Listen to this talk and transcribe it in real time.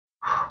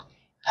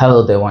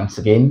Hello there once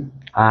again,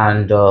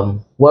 and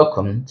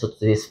welcome to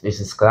today's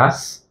physics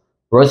class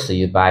brought to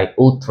you by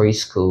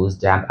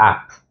O3SCHOOLS JAMB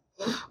App.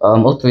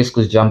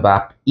 O3SCHOOLS JAMB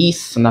App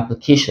is an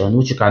application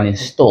which you can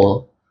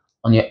install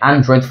on your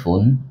Android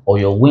phone or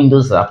your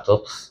Windows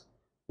laptops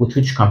with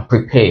which you can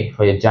prepare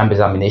for your JAMB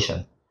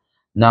examination.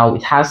 Now,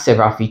 it has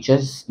several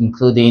features,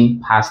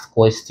 including past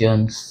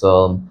questions.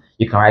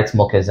 You can write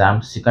mock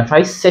exams. You can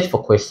try search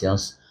for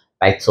questions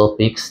by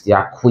topics. There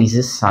are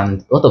quizzes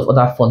and a lot of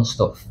other fun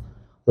stuff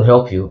to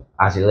help you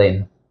as you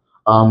learn.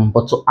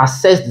 But to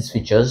access these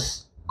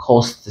features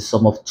costs the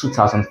sum of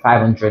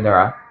 2,500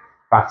 naira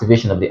for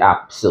activation of the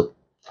app. So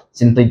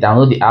simply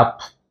download the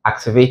app,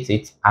 activate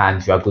it,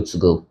 and you are good to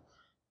go.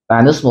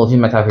 I know some of you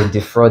might have been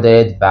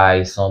defrauded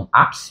by some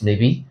apps,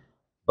 maybe,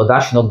 but that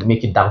should not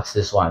make you doubt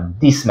this one.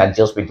 This might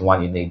just be the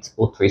one you need.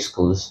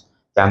 O3SCHOOLS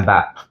JAMB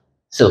App.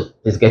 So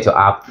please get your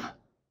app,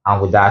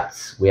 and with that,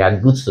 we are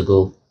good to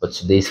go for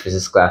today's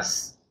physics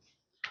class.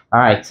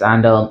 All right,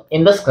 and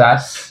in this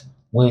class,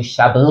 we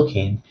shall be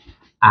looking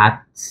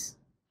at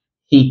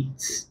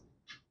heat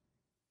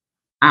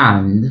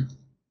and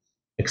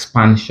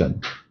expansion.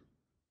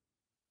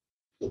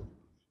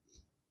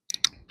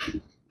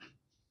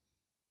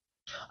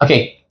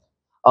 Okay,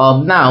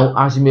 now,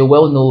 as you may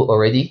well know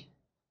already,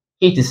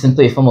 heat is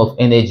simply a form of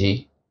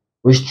energy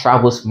which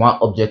travels from one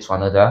object to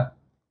another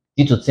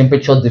due to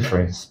temperature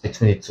difference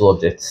between the two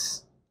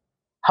objects.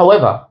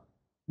 However,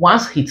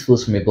 once heat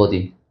flows from a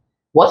body,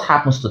 what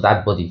happens to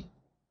that body?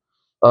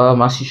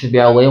 As you should be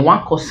aware,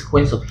 one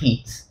consequence of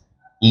heat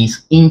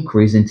is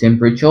increase in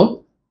temperature.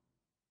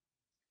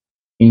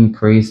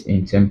 Increase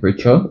in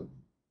temperature.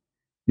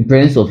 The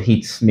presence of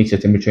heat makes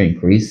your temperature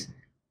increase,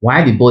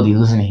 while the body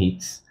losing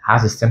heat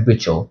has its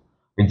temperature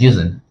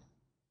reducing.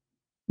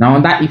 Now,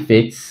 that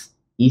effect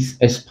is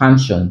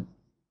expansion.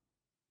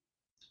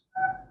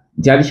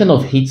 The addition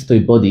of heat to a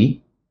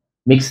body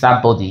makes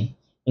that body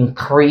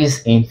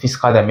increase in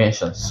physical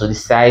dimensions, so the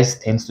size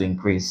tends to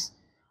increase.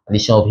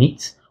 Addition of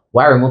heat,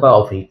 while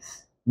removal of heat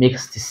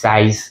makes the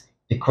size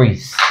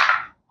decrease.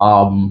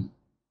 Another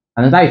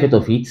effect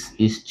of heat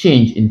is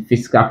change in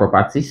physical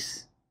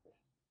properties.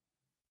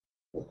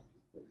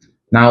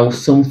 Now,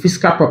 some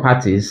physical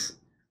properties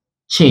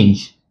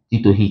change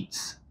due to heat.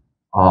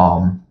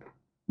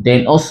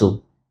 Then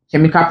also,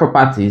 chemical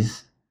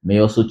properties may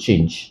also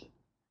change.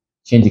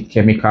 Change the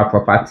chemical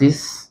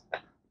properties.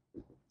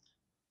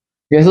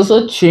 There's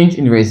also change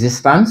in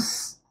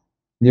resistance.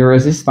 The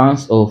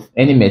resistance of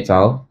any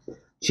metal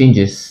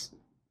changes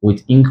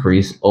with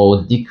increase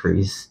or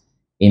decrease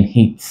in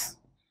heat.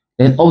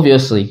 Then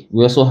obviously,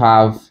 we also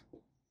have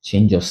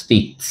change of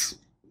state.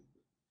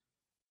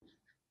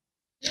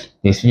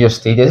 There's change of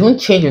state. There's no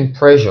change in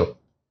pressure,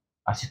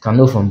 as you can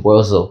know from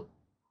Boyle's law.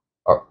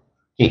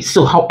 Okay,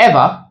 so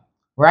however,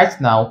 right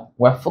now,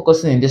 we're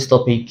focusing in this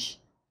topic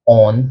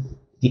on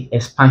the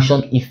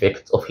expansion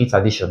effect of heat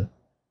addition.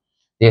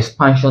 The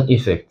expansion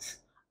effect,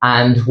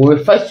 and we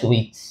refer to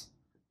it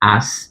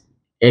as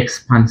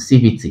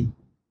expansivity.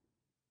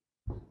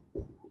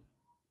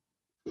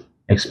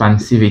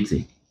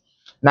 Expansivity.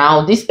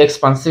 Now, this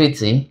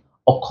expansivity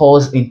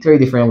occurs in three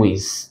different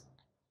ways.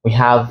 We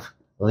have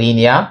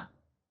linear,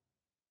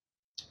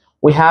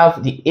 we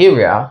have the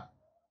area,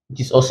 which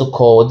is also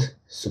called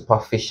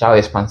superficial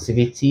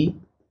expansivity.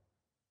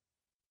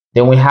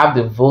 Then we have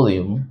the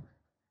volume,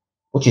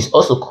 which is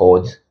also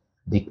called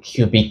the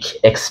cubic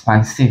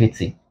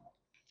expansivity.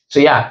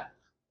 So yeah,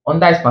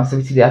 under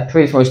expansivity, there are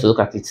three different ways to look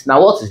at it.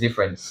 Now, what is the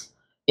difference?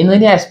 In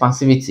linear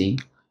expansivity,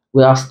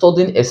 we are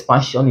studying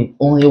expansion in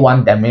only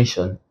one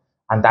dimension,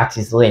 and that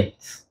is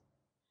length.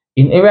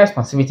 In area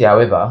expansivity,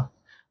 however,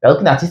 we are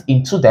looking at it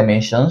in two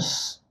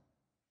dimensions,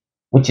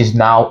 which is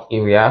now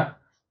area,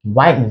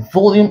 while in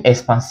volume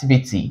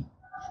expansivity,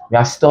 we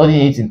are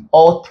studying it in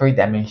all three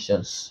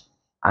dimensions,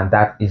 and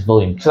that is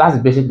volume. So that's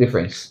the basic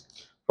difference.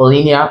 For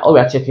linear, all we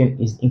are checking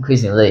is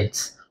increase in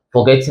length,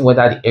 forgetting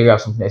whether the area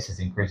of something else is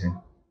increasing.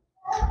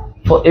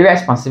 For area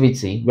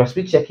expansivity, we are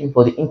still checking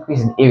for the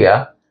increase in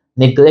area,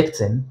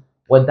 neglecting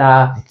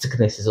whether the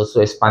thickness is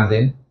also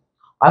expanding.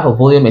 While for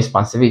volume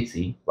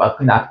expansivity, we are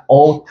looking at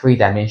all three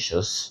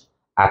dimensions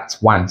at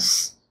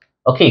once.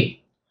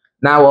 Okay,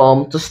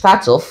 now to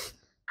start off,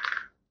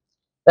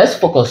 let's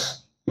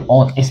focus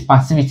on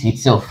expansivity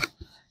itself,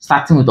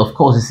 starting with, of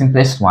course, the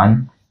simplest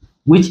one,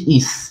 which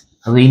is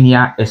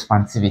linear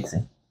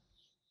expansivity.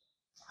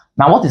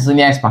 Now, what is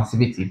linear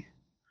expansivity?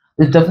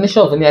 The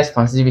definition of linear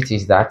expansivity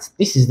is that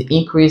this is the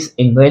increase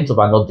in length of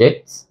an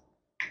object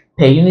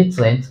per unit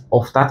length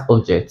of that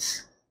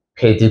object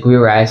per degree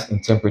rise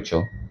in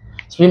temperature.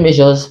 So it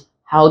measures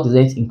how the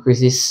length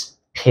increases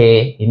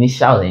per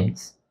initial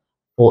length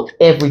for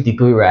every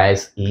degree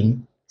rise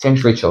in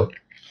temperature.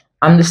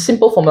 And the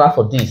simple formula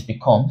for this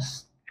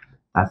becomes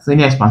that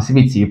linear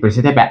expansivity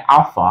represented by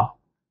alpha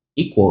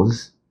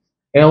equals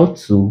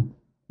L2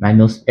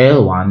 minus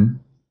L1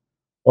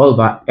 all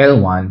over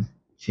L1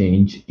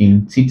 change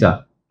in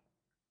theta,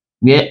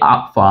 where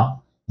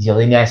alpha is your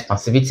linear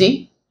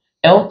expansivity,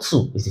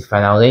 L2 is the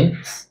final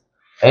length,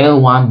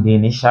 L1 the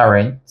initial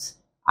length,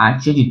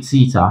 and change in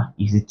theta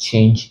is the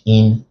change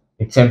in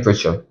the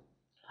temperature.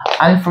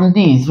 And from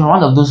these, if you're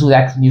one of those who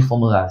like new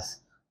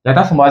formulas, there are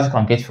other formulas you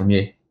can get from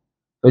here.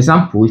 For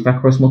example, if I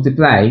cross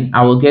multiply,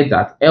 I will get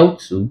that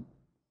L2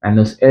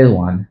 minus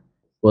L1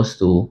 equals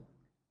to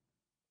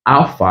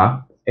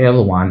alpha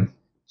L1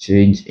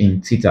 change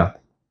in theta.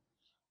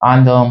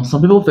 And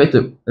some people prefer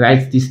to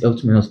write this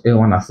L2 minus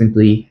L1 as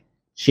simply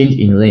change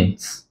in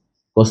length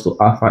equals to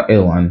alpha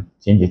L1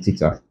 change in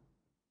theta.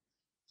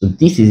 So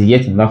this is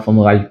yet another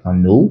formula you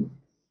can know.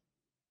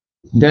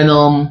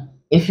 Then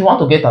if you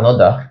want to get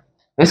another,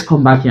 let's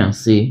come back here and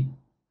say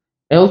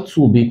L2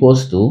 will be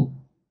equals to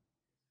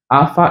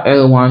alpha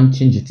L1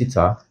 change in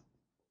theta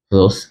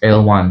plus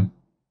L1.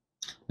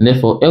 And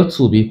therefore L2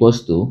 will be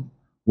equals to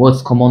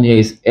what's common here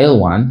is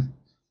L1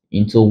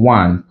 into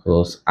 1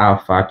 plus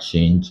alpha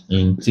change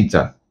in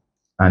theta.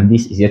 And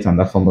this is yet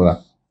another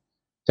formula.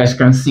 So as you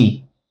can see,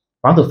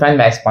 if I want to find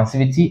my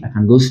expansivity, I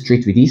can go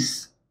straight with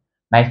this.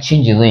 My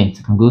change in length,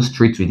 I can go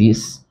straight with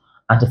this.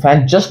 And to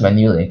find just my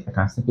new length, I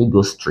can simply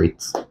go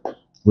straight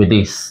with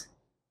this.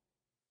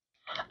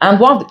 And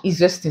one of the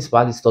easiest things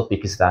about this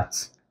topic is that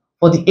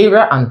for the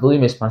area and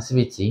volume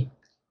expansivity,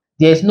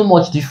 there is no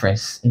much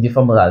difference in the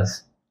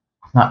formulas.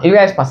 Now,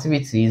 area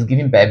expansivity is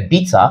given by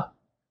beta,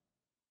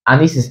 and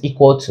this is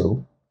equal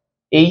to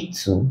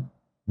A2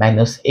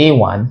 minus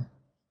A1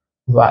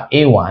 over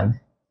A1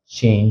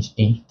 change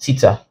in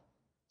theta.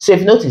 So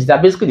if you notice,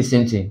 they're basically the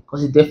same thing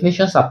because the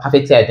definitions are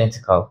perfectly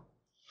identical.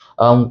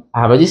 I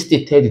have already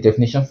stated the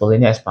definition for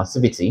linear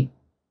expansivity,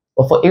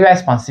 but for area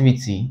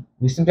expansivity,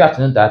 we simply have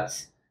to know that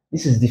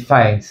this is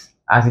defined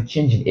as a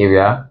change in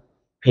area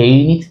per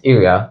unit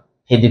area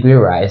per degree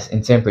rise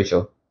in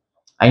temperature.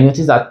 And you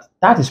notice that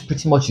that is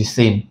pretty much the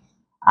same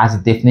as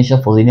the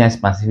definition for linear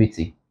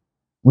expansivity,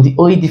 with the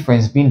only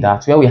difference being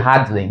that where we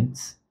had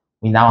length,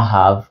 we now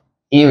have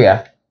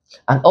area.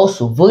 And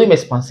also volume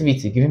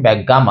expansivity given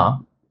by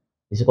gamma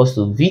is equals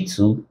to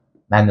V2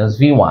 minus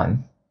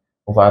V1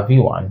 over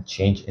V1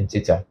 change in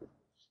theta.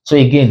 So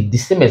again, the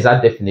same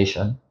exact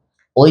definition.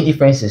 Only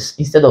difference is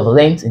instead of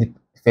length in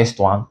the first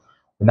one,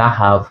 we now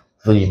have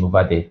volume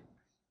over there.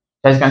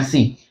 As you can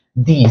see,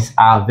 these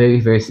are very,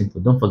 very simple.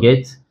 Don't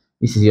forget,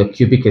 this is your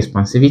cubic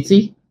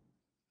expansivity.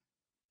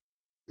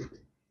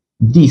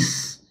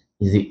 This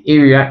is the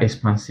area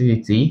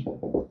expansivity,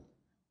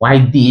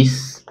 while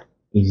this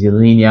is the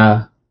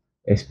linear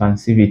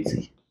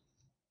expansivity.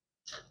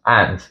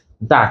 And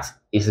that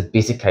is the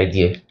basic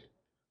idea.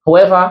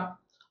 However,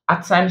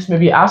 at times you may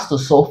be asked to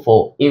solve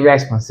for area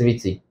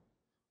expansivity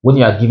when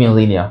you are given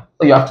linear.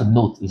 All you have to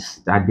note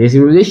is that there's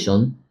a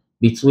relation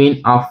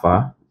between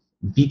alpha,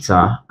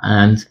 beta,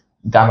 and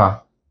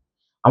gamma.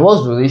 And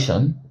what's the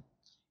relation?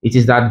 It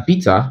is that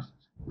beta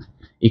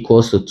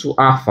equals to 2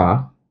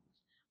 alpha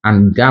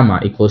and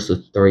gamma equals to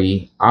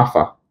 3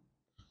 alpha,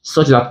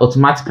 such that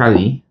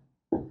automatically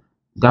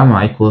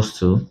gamma equals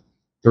to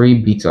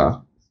 3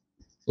 beta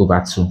over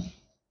 2. So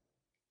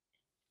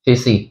you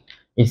see,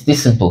 it's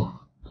this simple.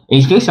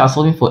 In case you are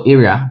solving for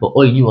area, but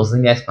all you knew was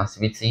linear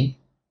expansivity,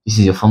 this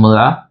is your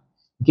formula.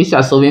 In case you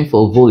are solving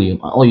for volume,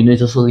 and all you know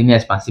is also linear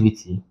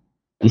expansivity,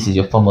 this is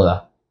your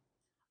formula.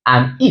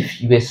 And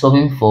if you were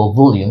solving for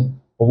volume,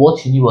 but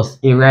what you knew was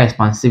area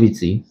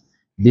expansivity,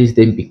 this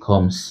then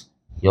becomes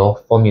your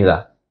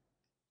formula.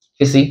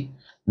 You see,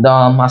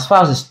 as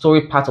far as the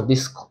story part of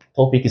this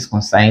topic is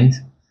concerned,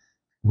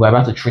 we're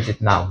about to treat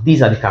it now.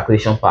 These are the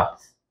calculation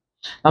parts.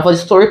 Now for the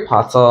story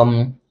part,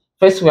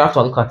 first we have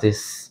to look at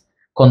is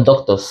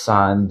conductors,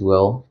 and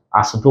well,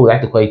 as some people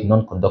like to call it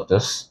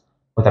non-conductors,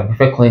 but I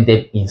prefer calling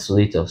them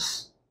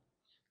insulators.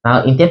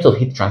 Now in terms of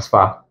heat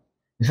transfer,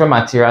 different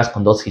materials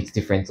conduct heat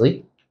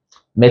differently.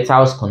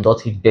 Metals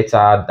conduct heat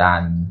better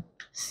than,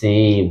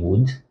 say,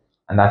 wood,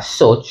 and as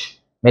such,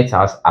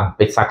 metals are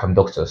better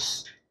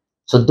conductors.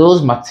 So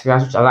those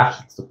materials which allow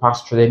heat to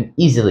pass through them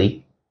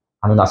easily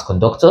are known as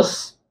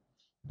conductors.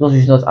 Those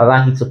which do not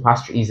allow heat to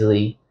pass through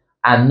easily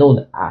are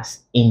known as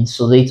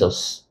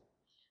insulators.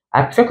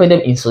 I prefer calling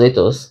them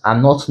insulators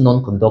and not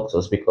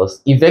non-conductors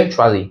because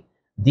eventually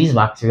these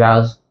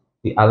materials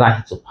will allow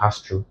heat to pass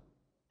through.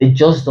 They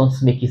just don't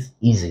make it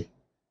easy.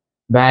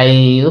 By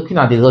looking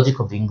at the logic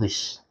of the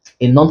English,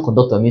 a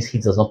non-conductor means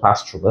heat does not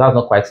pass through, but that's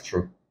not quite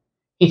true.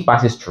 Heat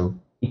passes through.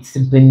 It's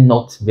simply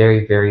not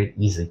very, very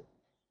easy.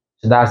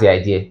 So that's the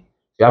idea.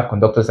 You have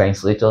conductors and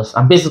insulators,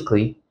 and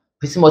basically,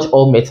 pretty much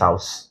all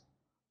metals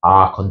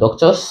are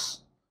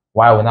conductors,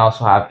 while we now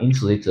also have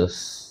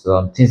insulators,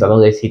 things that don't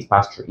let heat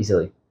pass through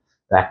easily,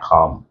 like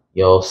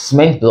your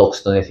cement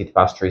blocks don't let heat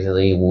pass through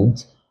easily,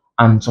 wood,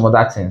 and some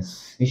other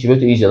things. You should be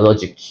able to use your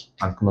logic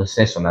and common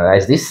sense to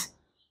analyze this.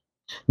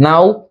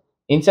 Now,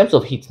 in terms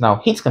of heat,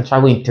 heat can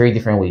travel in 3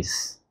 different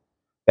ways.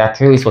 There are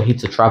 3 ways for heat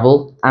to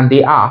travel, and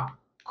they are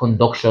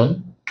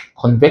conduction,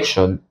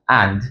 convection,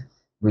 and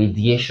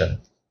radiation.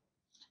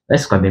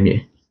 Let's look at them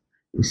here.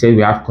 We say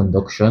we have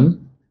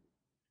conduction,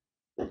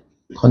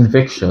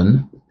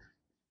 convection,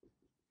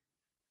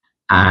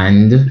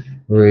 and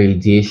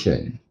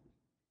radiation.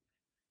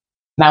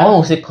 Now,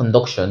 when we say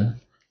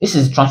conduction, this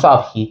is transfer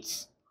of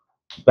heat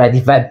by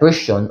the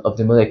vibration of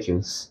the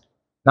molecules.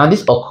 Now,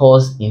 this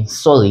occurs in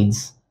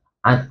solids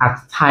and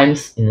at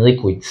times in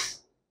liquids.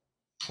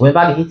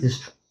 Whenever the heat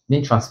is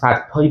being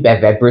transferred purely by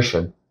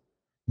vibration,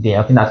 they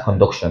are looking at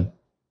conduction.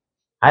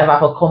 However,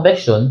 for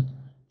convection,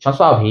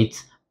 transfer of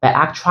heat by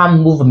actual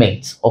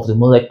movement of the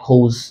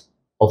molecules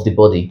of the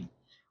body.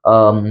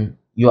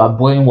 You are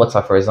boiling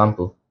water, for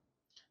example.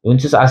 You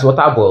notice as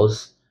water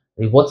boils,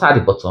 the water at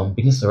the bottom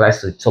begins to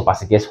rise to the top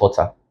as it gets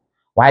hotter,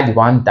 while the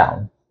one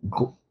down,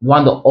 the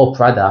one the up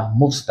rather,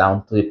 moves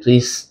down to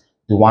replace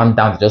the one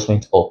down that just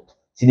went up.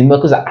 See, the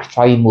molecules are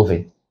actually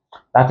moving.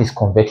 That is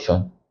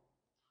convection.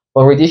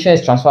 But radiation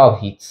is transfer of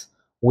heat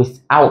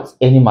without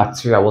any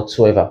material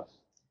whatsoever.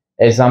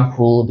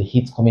 Example, the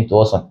heat coming to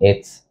us on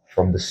Earth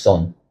from the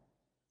sun.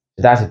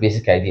 So that's the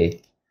basic idea.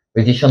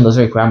 Radiation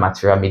doesn't require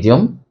material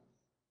medium.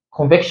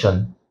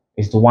 Convection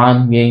is the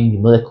one where the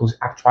molecules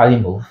actually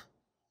move,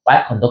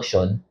 while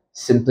conduction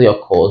simply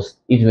occurs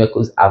if the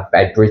molecules are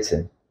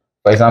vibrating.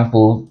 For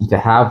example, if I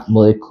have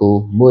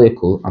molecule,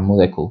 and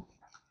molecule.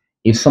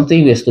 If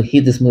something was to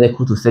hit this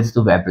molecule to set it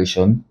to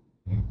vibration,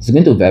 it's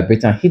going to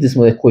vibrate and hit this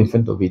molecule in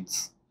front of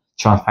it,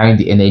 transferring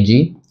the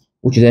energy,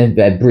 which will then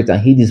vibrate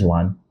and hit this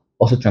one,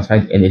 also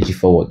transferring the energy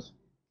forward.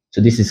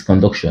 So this is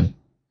conduction.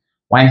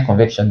 While in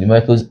convection, the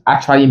molecules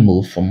actually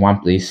move from one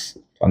place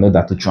to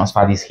another to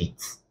transfer this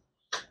heat.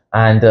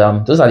 And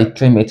those are the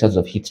three methods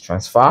of heat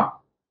transfer.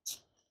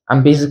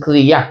 And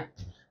basically, yeah,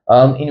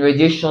 in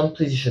radiation,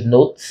 please you should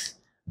note,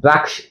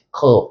 black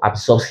color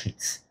absorbs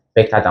heat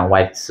better than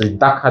white. So the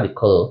darker the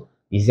color,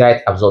 the easier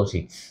it absorbs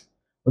heat,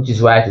 which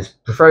is why it is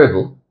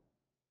preferable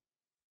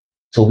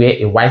to wear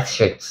a white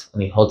shirt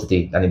on a hot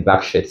day than a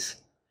black shirt,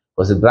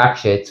 because the black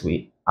shirt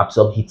will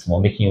absorb heat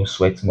more, making you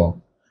sweat more.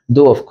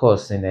 Though, of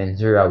course, in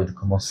Nigeria, with the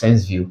common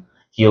sense view,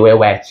 if you wear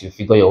white, you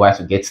figure your white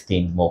will get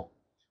stained more.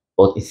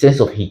 But in sense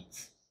of heat,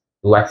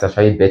 the white is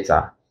actually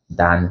better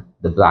than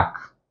the black.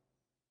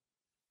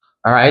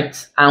 All right,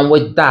 and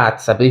with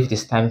that, I believe it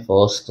is time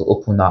for us to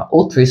open our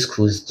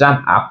O3SCHOOLS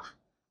JAMB app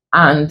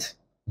and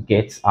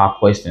get our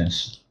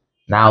questions.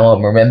 Now,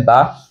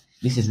 remember,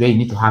 this is where you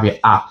need to have your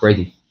app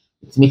ready.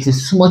 It makes it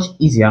so much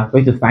easier for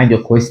you to find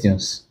your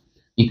questions,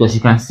 because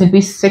you can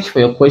simply search for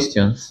your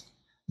questions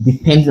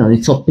depending on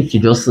the topic you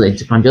just select.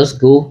 You can just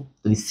go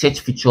to the search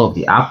feature of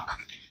the app,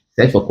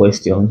 search for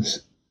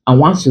questions, and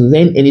once you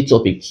learn any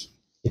topic,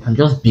 you can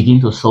just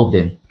begin to solve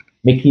them,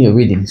 making your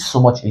reading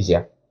so much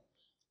easier,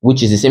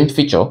 which is the same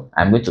feature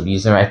I'm going to be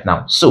using right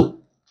now. So,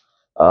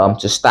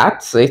 to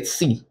start, let's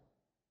see.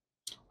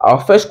 Our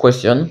first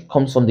question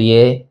comes from the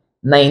year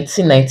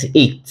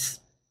 1998,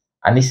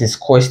 and this is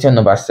question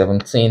number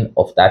 17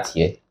 of that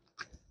year.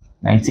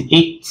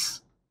 98,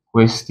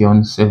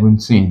 question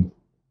 17.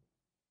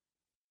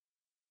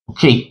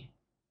 Okay,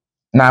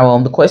 now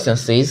the question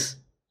says,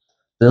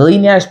 the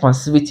linear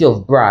expansivity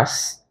of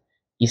brass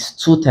is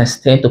 2 times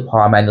 10 to the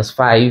power minus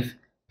 5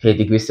 per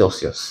degree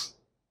Celsius.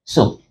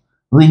 So,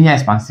 linear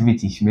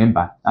expansivity,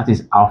 remember, that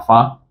is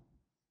alpha,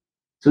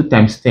 2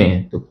 times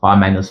 10 to the power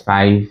minus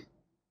 5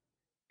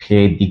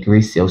 per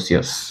degree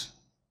Celsius.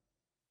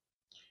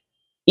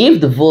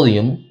 If the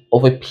volume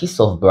of a piece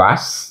of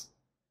brass,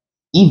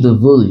 is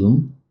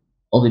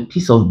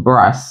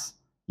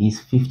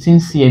 15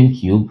 cm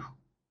cube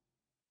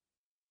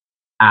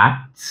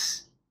at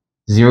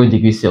 0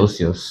 degrees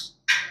Celsius,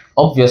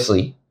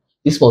 obviously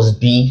this must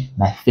be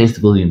my first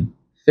volume,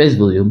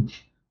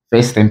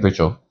 first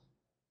temperature.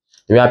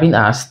 We have been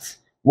asked,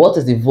 what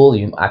is the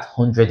volume at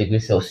 100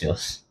 degrees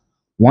Celsius?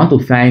 We want to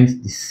find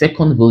the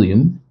second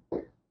volume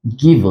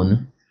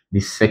given the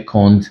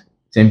second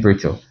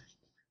temperature.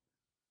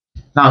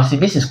 Now, see,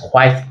 this is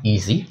quite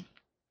easy.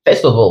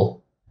 First of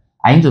all,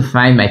 I need to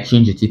find my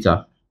change in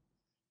theta.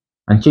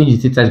 And change in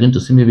theta is going to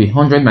simply be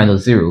 100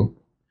 minus 0,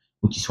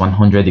 which is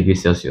 100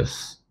 degrees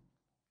Celsius.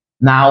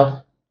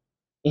 Now,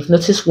 if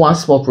notice one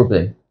small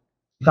problem.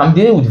 If I'm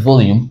dealing with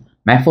volume,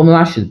 my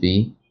formula should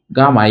be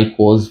gamma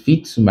equals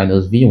V2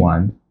 minus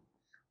V1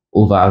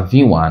 over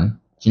V1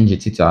 change in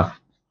theta.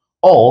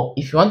 Or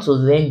if you want to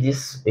learn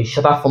this a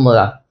shorter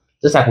formula,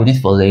 just like we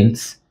did for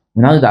length,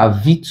 we now know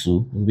that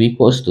V2 will be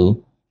equals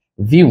to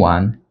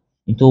V1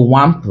 into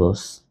 1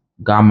 plus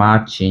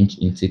gamma change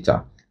in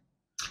theta.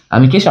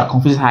 And in case you are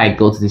confused how I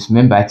got this,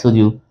 remember I told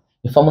you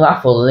the formula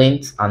for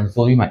length and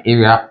volume and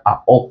area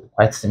are all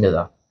quite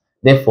similar.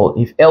 Therefore,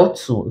 if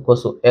L2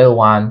 equals to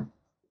L1,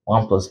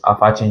 1 plus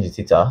alpha change in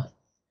theta,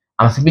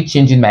 I'm simply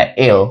changing my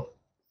L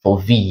for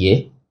V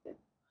here,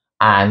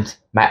 and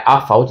my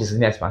alpha, which is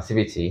linear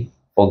expansivity,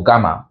 for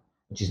gamma,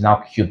 which is now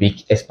cubic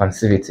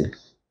expansivity.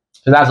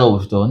 So that's all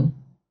we've done.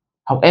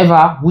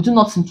 However, we do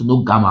not seem to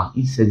know gamma,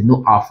 instead we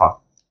know alpha,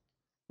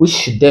 which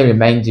should then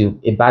remind you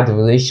about the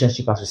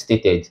relationship as we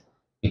stated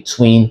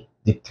between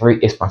the three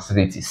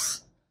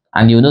expansivities.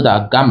 And you know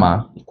that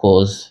gamma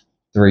equals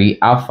 3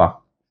 alpha.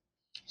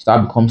 So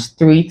that becomes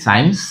 3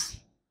 times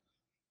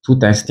 2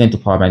 times 10 to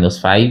the power minus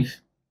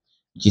 5,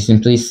 which is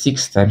simply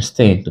 6 times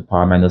 10 to the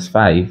power minus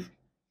 5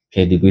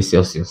 per degree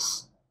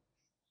Celsius.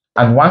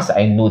 And once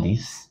I know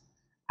this,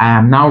 I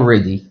am now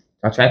ready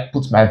I try to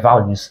put my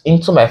values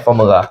into my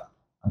formula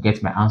and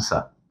get my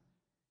answer.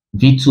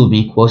 V2 will be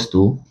equals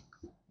to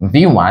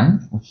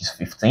V1, which is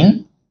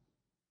 15,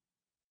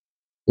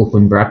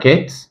 open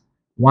bracket,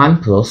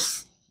 1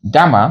 plus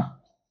gamma,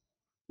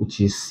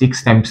 which is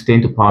 6 times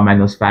 10 to the power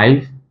minus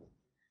 5,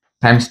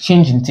 times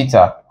change in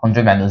theta,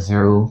 100 minus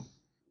 0,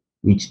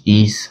 which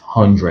is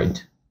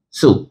 100.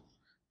 So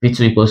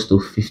V2 equals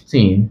to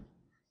 15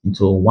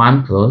 into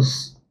 1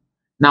 plus.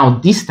 Now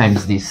this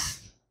times this.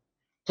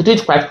 To do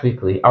it quite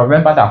quickly, I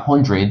remember that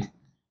 100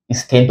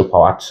 is 10 to the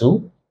power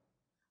 2,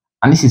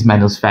 and this is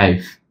minus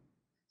 5.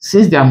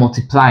 Since they are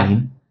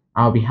multiplying,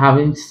 I'll be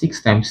having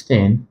 6 times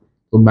 10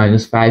 to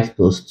minus 5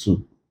 plus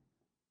 2.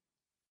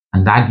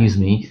 And that gives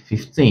me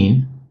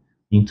 15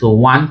 into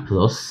 1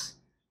 plus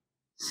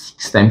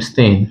 6 times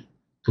 10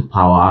 to the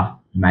power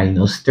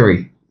minus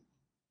 3.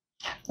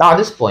 Now at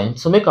this point,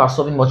 to make our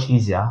solving much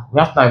easier,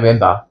 we have to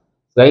remember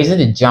we are using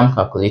the JAMB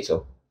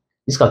calculator.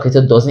 This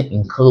calculator doesn't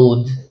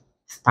include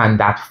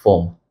standard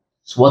form.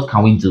 So what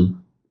can we do?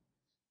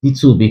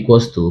 V2 will be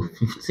equals to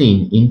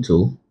 15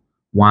 into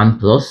 1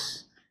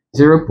 plus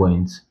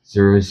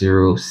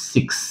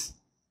 0.006.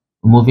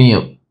 Moving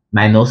your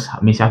minus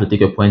means you have to take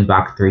your point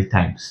back 3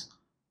 times.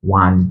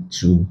 1,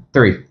 2,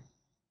 3.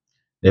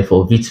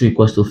 Therefore, V2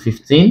 equals to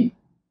 15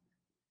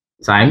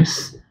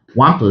 times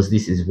 1 plus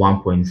this is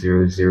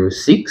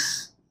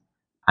 1.006.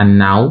 And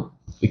now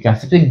you can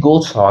simply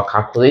go to our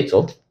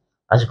calculator,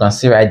 as you can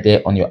see right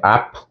there on your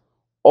app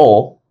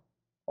or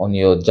on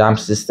your JAMB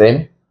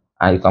system,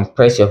 and you can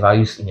press your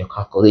values in your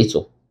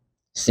calculator.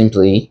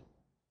 Simply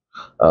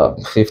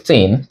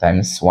 15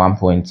 times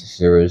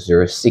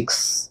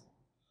 1.006,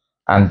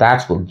 and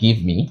that will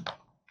give me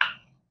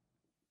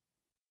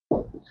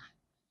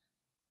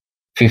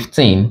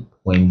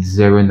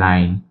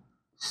 15.09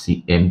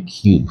 cm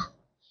cube.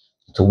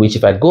 To which,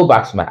 if I go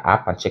back to my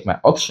app and check my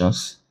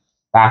options,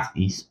 that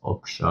is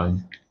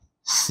option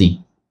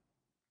C.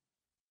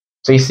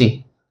 So you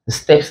see, the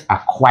steps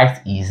are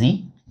quite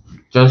easy.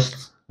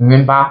 Just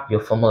remember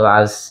your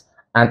formulas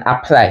and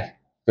apply.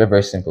 Very,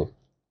 very simple.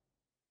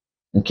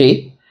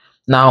 Okay.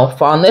 Now,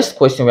 for our next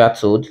question, we are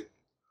told,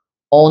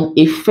 on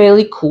a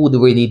fairly cold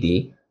rainy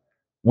day,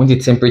 when the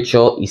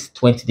temperature is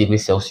 20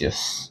 degrees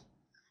Celsius.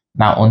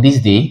 Now, on this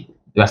day,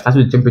 we are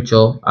starting with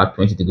temperature at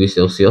 20 degrees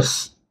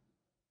Celsius.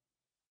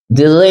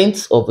 The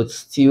length of a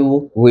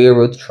steel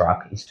railroad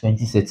track is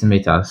 20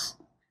 centimeters.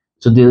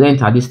 So the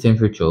length at this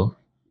temperature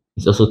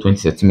is also 20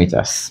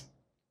 centimeters.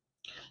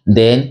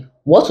 Then,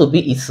 what will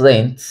be its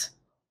length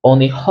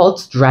on a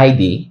hot, dry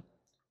day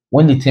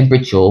when the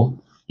temperature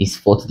is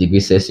 40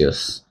 degrees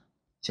Celsius?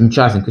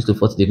 Temperature has increased to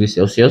 40 degrees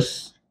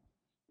Celsius.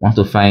 Want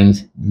to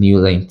find new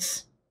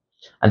length.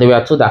 And then we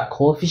are told that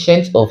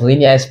coefficient of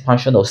linear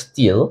expansion of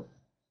steel,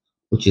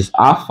 which is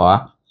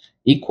alpha,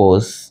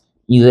 equals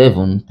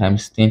 11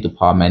 times 10 to the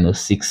power minus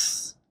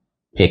 6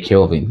 per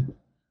Kelvin.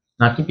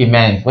 Now keep in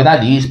mind, whether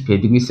they use per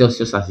degree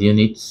Celsius as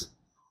units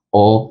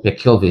or per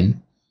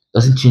Kelvin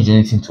doesn't change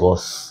anything to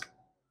us.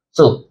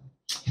 So,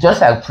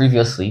 just like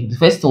previously, the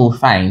first thing we'll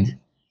find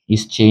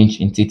is change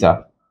in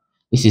theta.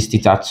 This is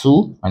theta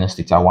 2 minus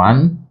theta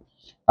 1.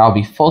 That will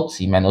be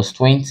 40 minus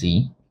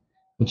 20,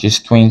 which is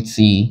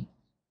 20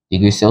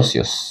 degrees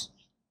Celsius,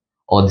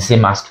 or the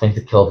same as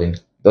 20 Kelvin.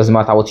 Doesn't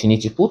matter what you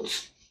need to put.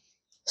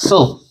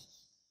 So,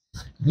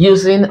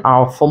 using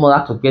our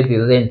formula to get the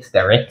length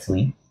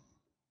directly,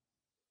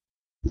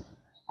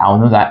 I'll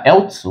know that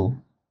L2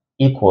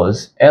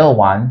 equals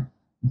L1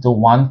 into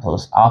 1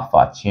 plus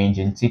alpha change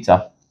in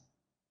theta.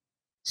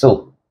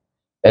 So,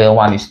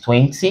 L1 is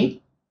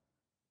 20,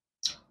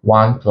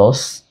 1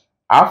 plus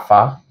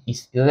alpha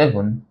is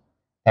 11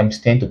 times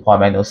 10 to the power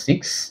minus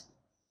 6,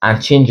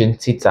 and change in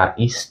theta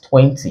is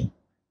 20.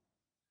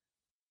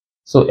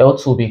 So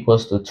L2 will be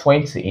equals to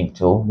 20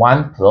 into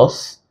 1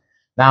 plus.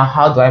 Now,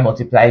 how do I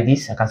multiply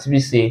this? I can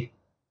simply say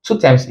 2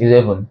 times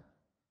 11,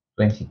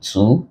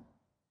 22.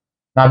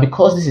 Now,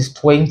 because this is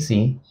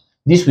 20,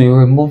 this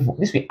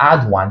will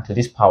add 1 to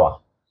this power.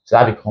 So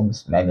that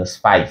becomes minus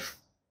 5.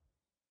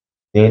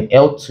 Then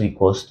L2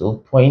 equals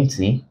to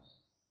 20.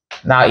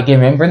 Now, again,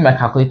 remembering my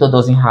calculator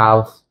doesn't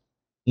have,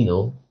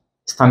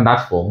 standard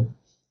form,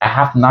 I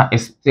have to now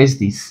express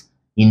this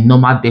in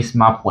normal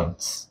decimal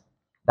points.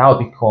 That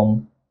will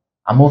become,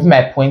 I'm moving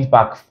my point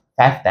back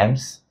 5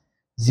 times,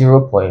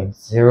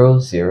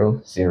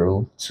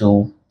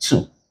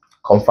 0.00022.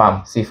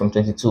 Confirm, see from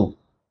 22,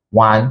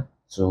 1,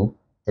 2,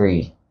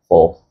 3,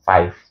 4,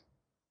 5.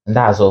 And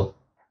that's all.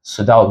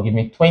 So that will give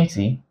me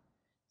 20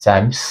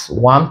 times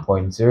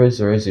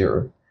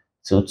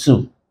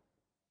 1.00022.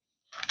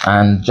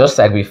 And just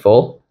like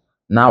before,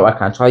 now I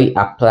can actually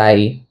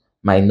apply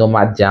my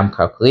normal JAMB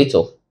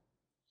calculator,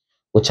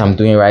 which I'm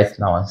doing right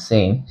now. I'm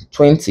saying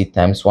 20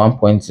 times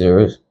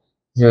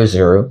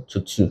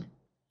 1.00022.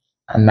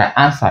 And my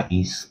answer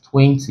is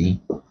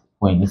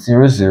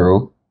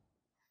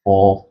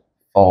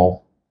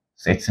 20.0044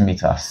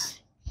 centimeters.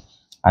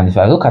 And if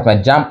I look at my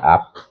JAMB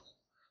app,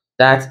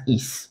 that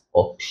is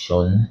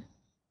option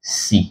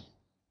C.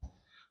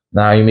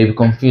 Now you may be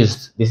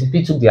confused. They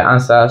simply took their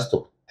answers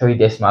to 3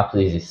 decimal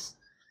places.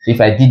 So if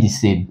I did the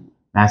same,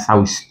 that's how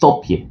we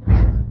stop here.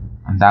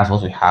 And that's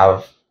what we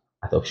have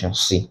at option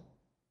C.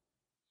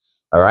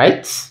 All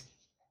right.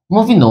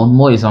 Moving on,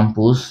 more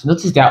examples.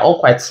 Notice they are all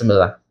quite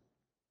similar.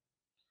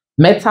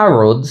 Metal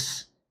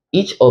rods,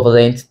 each of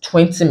length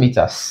 20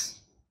 meters.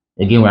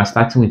 Again, we are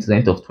starting with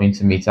length of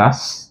 20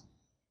 meters.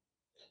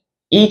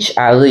 Each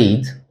are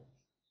laid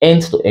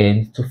end to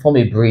end to form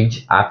a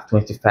bridge at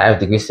 25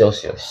 degrees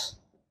Celsius.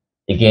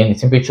 Again, the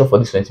temperature for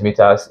these 20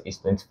 meters is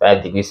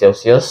 25 degrees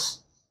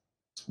Celsius.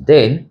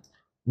 Then,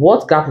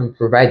 what gap will be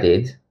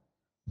provided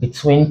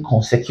between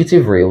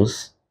consecutive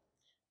rails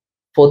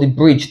for the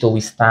bridge to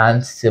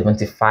withstand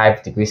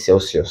 75 degrees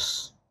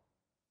Celsius?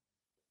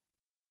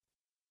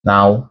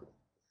 Now,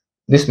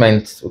 this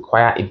might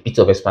require a bit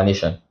of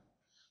explanation.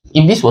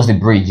 If this was the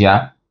bridge,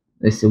 yeah,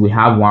 let's say we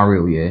have one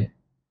rail here,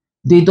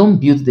 they don't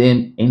build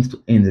them end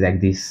to end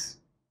like this,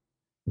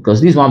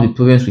 because this is one of the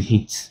problems with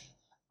heat.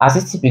 As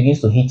it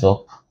begins to heat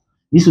up,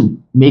 this will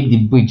make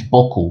the bridge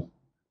buckle.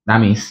 That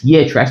means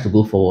here it tries to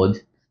go forward,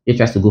 here it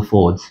tries to go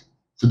forward.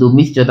 So they'll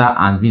meet each other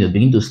and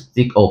begin to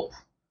stick up.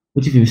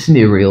 Which, if you've seen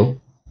a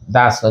rail,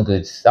 that's not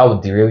good. That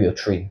would derail your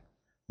train.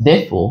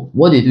 Therefore,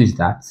 what they do is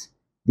that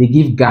they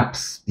give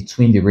gaps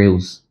between the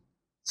rails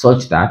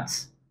such that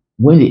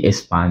when they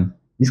expand,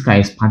 this can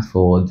expand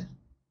forward,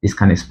 this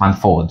can expand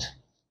forward.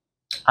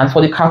 And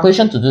for the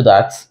calculation to do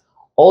that,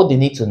 all they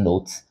need to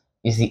note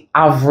is the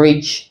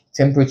average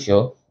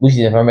temperature which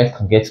the environment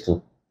can get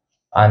to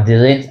and the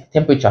length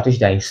temperature at which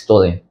they are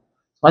installing.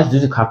 Once you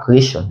do the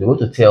calculation, they're going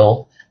to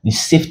tell the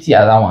safety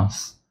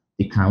allowance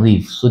they can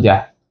leave so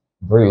their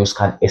rails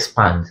can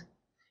expand.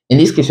 In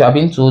this case, you are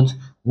being told,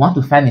 want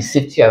to find the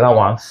safety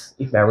allowance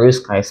if my rails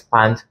can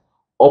expand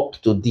up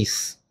to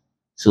this.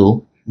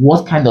 So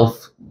what kind of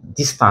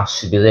distance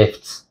should be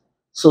left?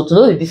 So to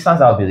know the distance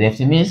that will be left,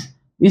 it means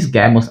this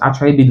guy must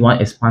actually be the one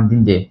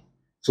expanding there.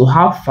 So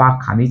how far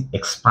can it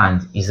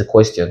expand is the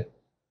question.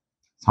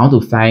 So I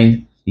want to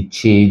find the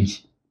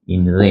change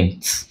in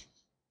length.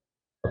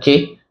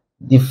 Okay,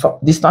 the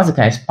distance it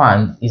can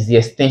expand is the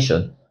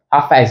extension.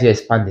 How far is it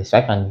expanding? So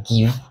I can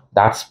give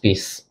that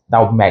space. That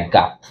would be my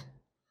gap.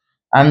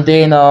 And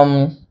then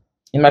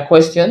in my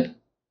question,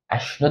 I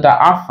should know that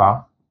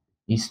alpha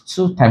is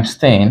 2 times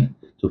 10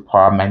 to the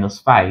power minus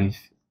 5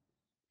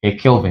 per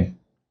Kelvin.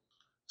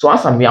 So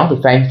answer me, I want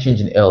to find change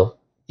in L.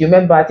 Do you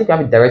remember? I think I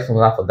have a direct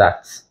formula for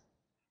that.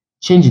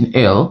 Change in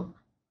L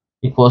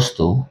equals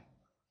to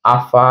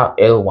alpha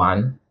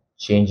L1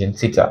 change in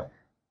theta.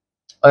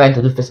 All I need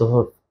to do first of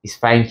all is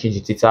find change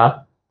in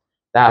theta.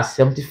 That's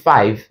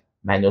 75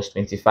 minus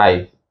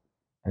 25,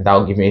 and that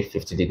will give me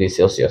 50 degrees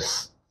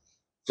Celsius.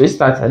 So this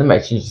time I know my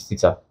change in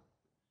theta.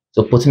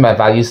 So putting my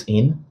values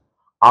in,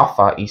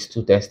 alpha is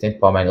 2 times 10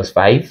 power minus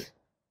 5,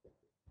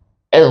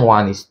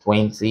 L1 is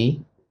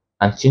 20,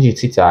 and change in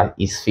theta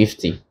is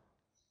 50.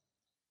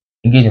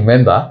 Again,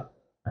 remember,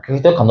 a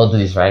calculator cannot do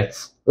this, right?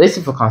 Let's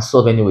see if we can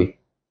solve anyway.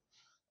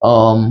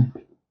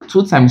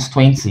 2 times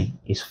 20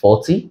 is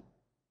 40,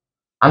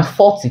 and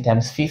 40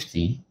 times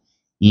 50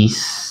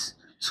 is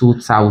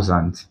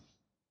 2000.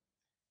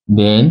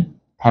 Then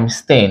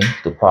times 10 to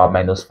the power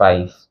minus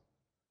 5.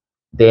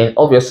 Then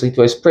obviously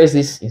to express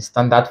this in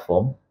standard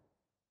form,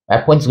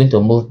 my point is going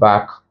to move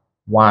back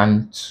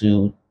 1,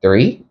 2,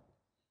 3.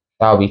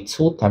 That will be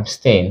 2 times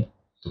 10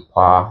 to the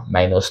power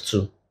minus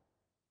 2.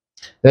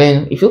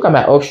 Then if you look at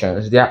my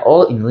options, they are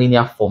all in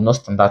linear form, not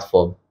standard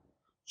form.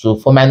 So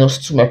for minus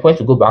 2, my point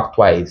will go back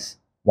twice.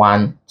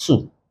 1,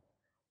 2,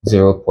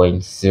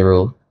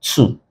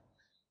 0.02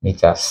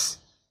 meters.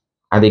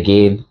 And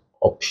again,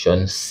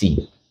 option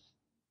C.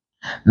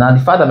 Now, the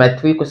fact that my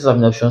 3 questions are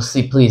in option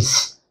C,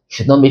 please,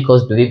 should not make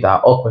us believe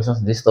that all questions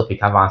in this topic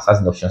have answers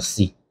in option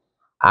C,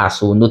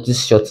 as we'll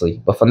notice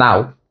shortly. But for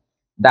now,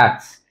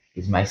 that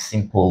is my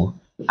simple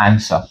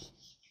answer.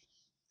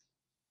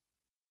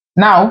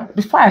 Now,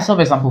 before I solve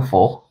example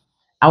 4,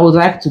 I would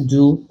like to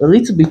do a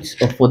little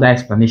bit of further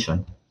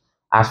explanation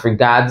as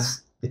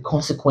regards the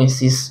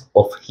consequences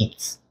of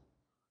heat,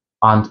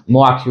 and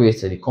more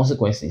accurately, the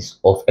consequences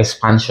of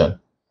expansion.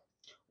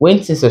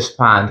 When things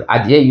expand,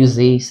 are there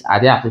uses,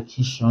 are there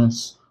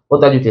applications?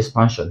 What are with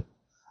expansion?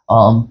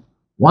 One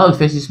of the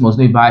first things you must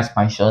know about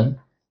expansion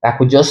that I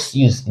could just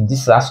use in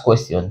this last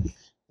question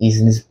is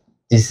in this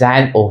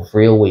design of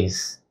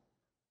railways.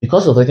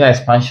 Because of linear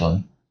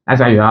expansion, that's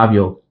why you have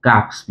your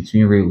gaps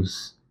between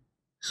rails.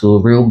 So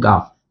rail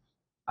gap,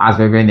 that's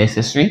very, very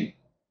necessary.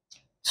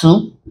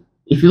 2,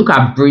 if you look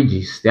at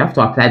bridges, they have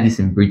to apply this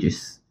in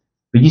bridges.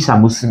 Bridges are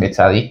mostly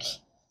metallic.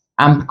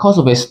 And because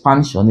of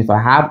expansion, if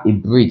I have a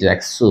bridge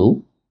like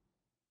so,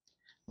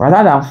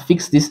 rather than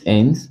fix this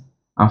end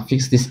and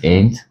fix this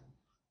end,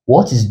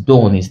 what is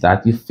done is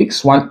that you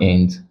fix one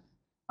end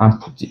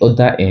and put the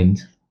other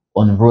end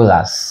on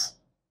rollers.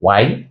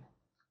 Why?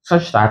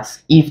 Such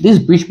that if this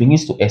bridge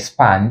begins to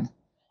expand,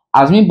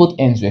 assuming both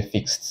ends were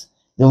fixed,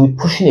 they will be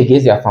pushing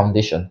against their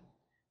foundation,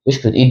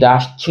 which could either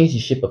change the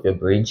shape of your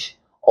bridge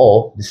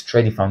or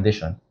destroy the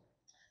foundation.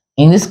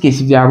 In this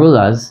case, if there are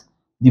rollers,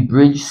 the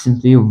bridge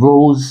simply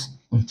rolls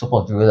on top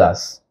of the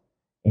rollers.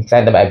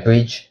 inside that my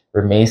bridge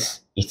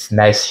remains its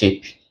nice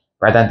shape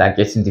rather than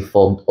getting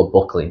deformed or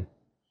buckling.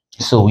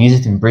 So we use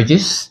it in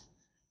bridges.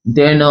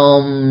 Then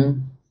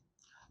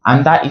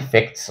and that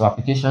effect of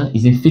application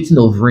is in fitting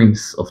of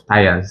rims of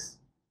tires.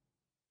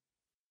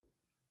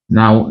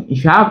 Now,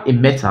 if you have a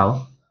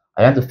metal,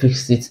 I want to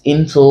fix it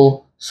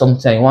into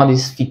something, you want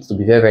this fit to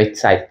be very, very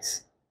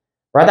tight.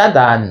 Rather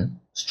than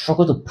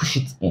struggle to push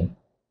it in,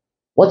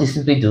 what you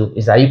simply do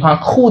is that you can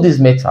cool this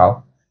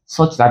metal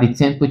such that the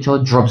temperature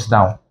drops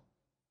down.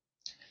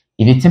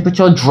 If the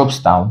temperature drops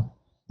down,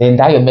 then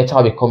that your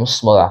metal becomes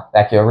smaller,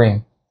 like your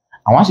rim.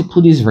 And once you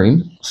put this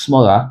rim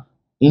smaller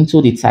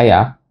into the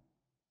tire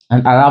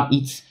and allow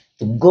it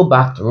to go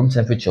back to room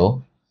temperature,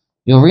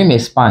 your rim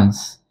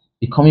expands,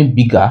 becoming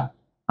bigger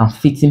and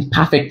fitting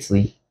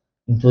perfectly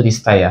into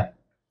this tire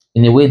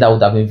in a way that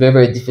would have been very,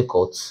 very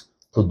difficult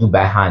to do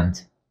by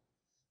hand.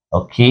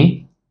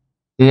 Okay,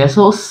 there's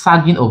also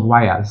sagging of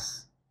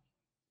wires.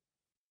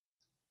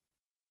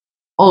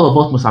 All of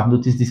us must have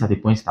noticed this at a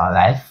point in our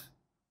life.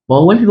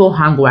 But when people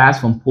hang wires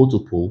from pole to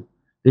pole,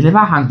 they never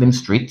hang them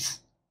straight.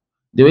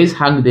 They always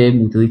hang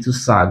them with a little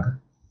sag.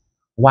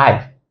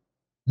 Why?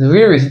 The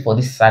real reason for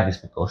this sag is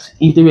because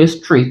if they were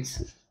straight,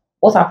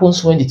 what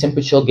happens when the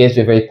temperature gets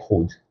very, very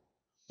cold?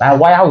 My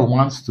wire will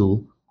want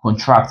to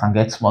contract and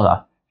get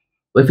smaller.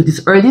 But if it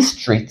is already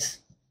straight,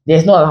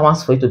 there's no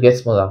allowance for it to get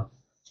smaller.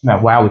 So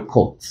my wire will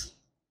cut.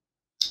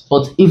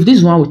 But if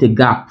this one with a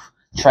gap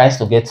tries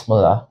to get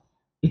smaller,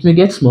 it may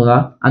get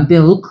smaller and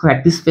then look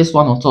like this first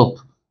one on top.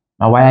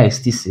 My wire is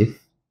still safe.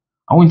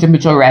 And when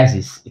temperature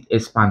rises, it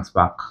expands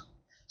back.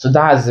 So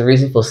that is the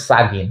reason for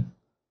sagging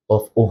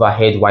of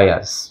overhead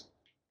wires.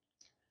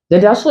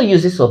 Then there are also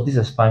uses of this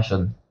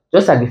expansion,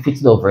 just like the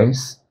fitting of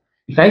rims.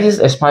 You can use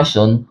this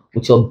expansion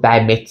with your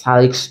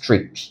bimetallic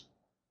strip.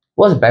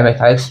 What's a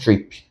bimetallic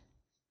strip?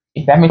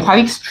 A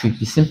bimetallic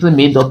strip is simply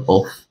made up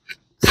of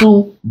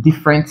two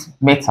different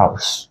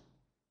metals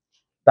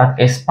that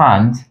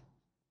expand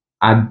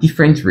at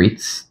different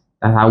rates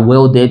that are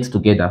welded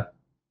together.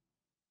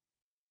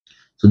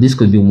 So this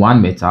could be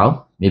one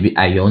metal, maybe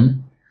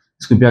iron.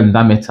 This could be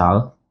another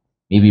metal,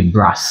 maybe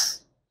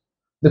brass.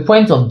 The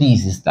point of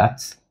this is that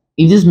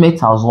if these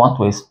metals want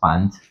to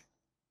expand,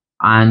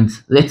 and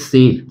let's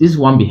say this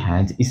one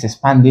behind is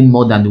expanding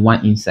more than the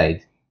one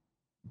inside,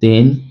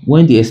 then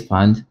when they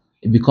expand,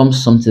 it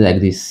becomes something like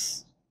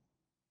this.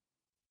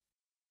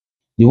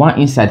 The one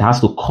inside has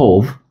to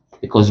curve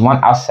because the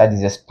one outside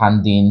is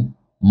expanding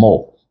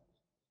more.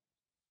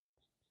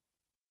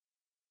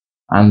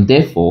 And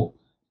therefore,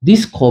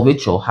 this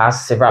curvature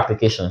has several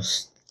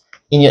applications.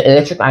 In your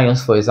electric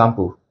irons, for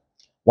example,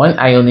 when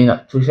ironing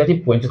to a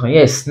certain point, you can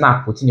hear a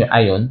snap within your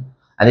iron,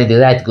 and then the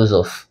light goes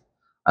off.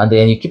 And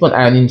then you keep on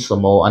ironing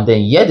some more, and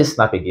then you hear the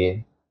snap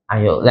again,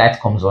 and your light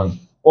comes on.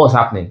 What's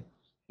happening?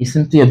 It's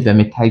simply a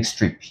bimetallic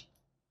strip.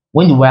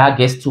 When the wire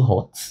gets too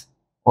hot,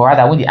 or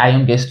rather when the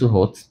iron gets too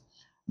hot,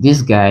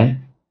 this guy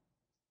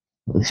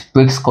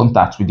breaks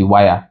contact with the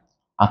wire,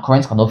 and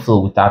current cannot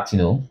flow without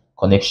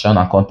connection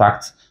and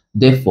contact.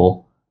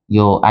 Therefore,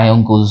 your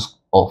iron goes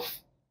off.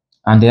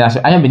 And then as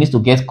your iron begins to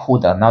get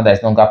colder, now that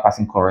it's no longer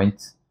passing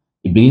current,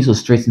 it begins to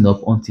straighten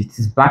up until it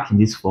is back in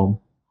this form,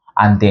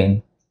 and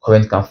then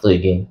current can flow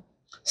again.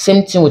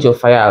 Same thing with your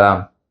fire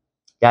alarm.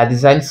 They are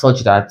designed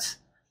such that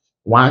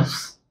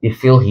once they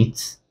feel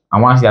heat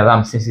and once the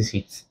alarm senses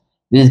heat,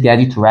 this guy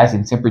due to rise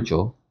in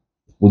temperature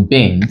will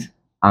bend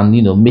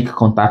and make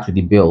contact with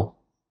the bell,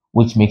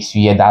 which makes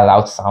you hear that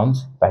loud sound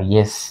that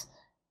yes,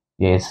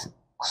 there's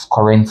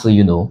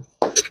currently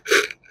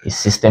a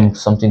system,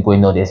 something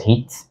going on, there's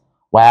heat.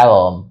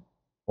 While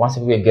once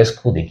everywhere gets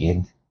cooled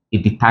again,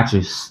 it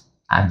detaches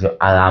and your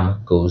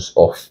alarm goes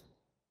off.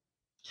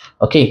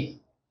 Okay,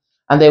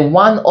 and then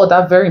one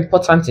other very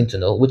important thing to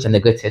know, which I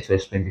neglected to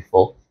explain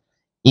before,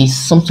 is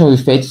something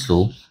referred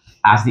to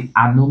as the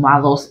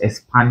anomalous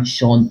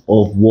expansion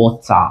of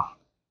water.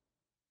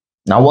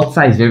 Now,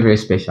 water is very, very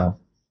special,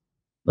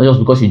 not just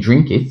because you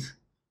drink it,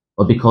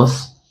 but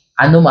because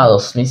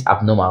anomalous means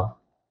abnormal.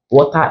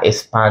 Water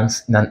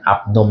expands in an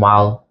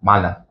abnormal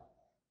manner,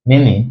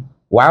 meaning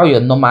while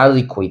your normal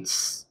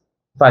liquids,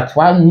 but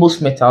while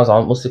most metals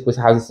and most liquids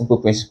have a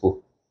simple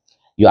principle,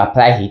 you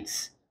apply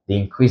heat, they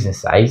increase in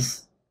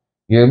size.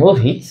 You remove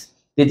heat,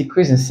 they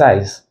decrease in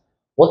size.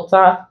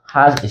 Water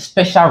has a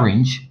special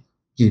range,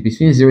 which is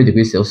between 0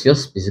 degrees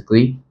Celsius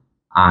basically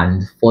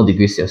and 4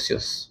 degrees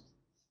Celsius.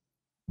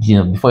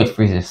 Before it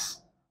freezes,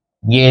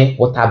 where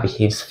water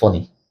behaves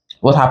funny.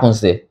 What happens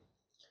there?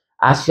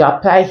 As you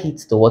apply heat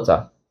to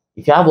water,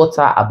 if you have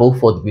water above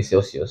 4 degrees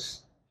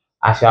Celsius,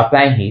 as you're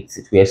applying heat,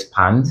 it will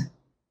expand.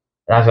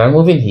 And as you're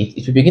removing heat,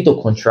 it will begin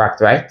to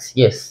contract, right?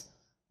 Yes.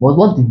 But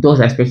what it does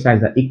especially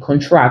is that it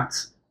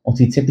contracts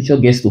until the temperature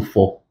gets to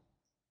 4.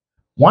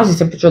 Once the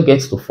temperature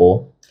gets to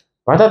 4,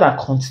 rather than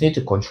continue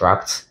to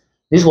contract,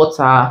 this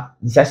water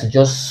decides to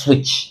just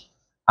switch.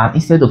 And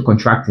instead of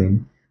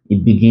contracting,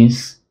 it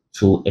begins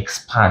to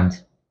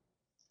expand.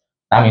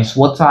 That means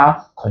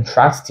water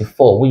contracts to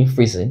 4 when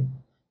freezing,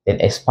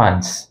 then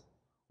expands.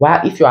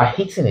 While if you are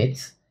heating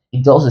it,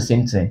 it does the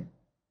same thing.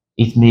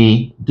 It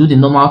may do the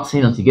normal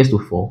thing until it gets to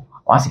 4.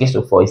 Once it gets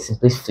to 4, it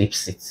simply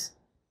flips it.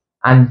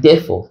 And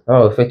therefore, I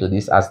refer to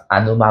this as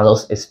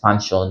anomalous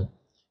expansion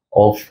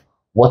of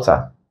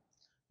water.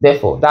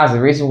 Therefore, that's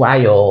the reason why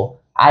your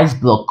ice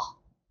block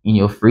in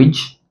your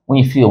fridge,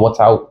 when you fill your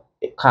water,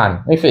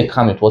 when you fill a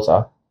can with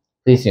water,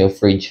 place in your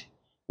fridge,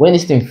 when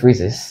this thing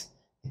freezes,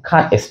 the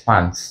can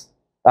expands.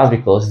 That's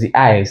because the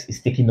ice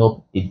is taking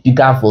up a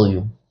bigger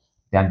volume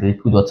than the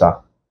liquid water,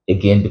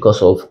 again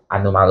because of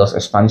anomalous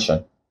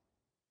expansion.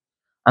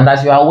 And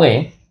as you are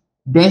aware,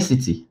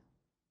 density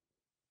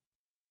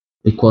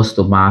equals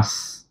to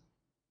mass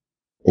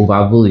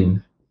over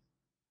volume.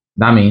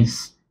 That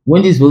means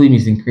when this volume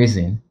is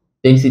increasing,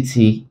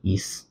 density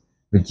is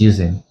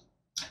reducing.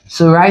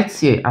 So right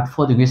here at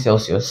 4 degrees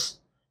Celsius,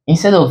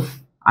 instead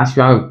of as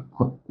you are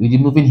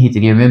removing heat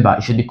again, remember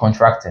it should be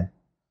contracting.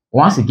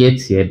 Once it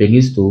gets here, it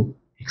begins to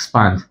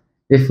expand.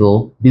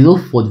 Therefore, below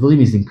 4, the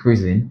volume is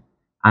increasing,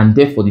 and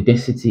therefore the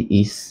density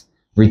is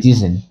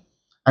reducing.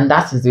 And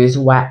that is the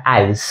reason why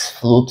ice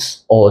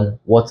floats on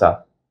water,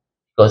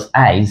 because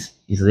ice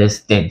is less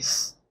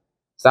dense.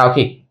 Is that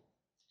okay?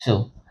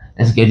 So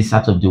let's get this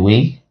out of the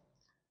way.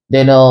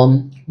 Then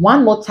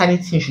one more tiny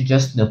thing you should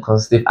just know,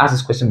 because they've asked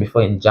this question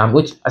before in JAMB,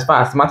 which as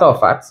a matter of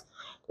fact,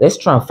 let's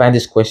try and find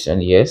this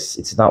question. Yes,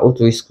 it's in our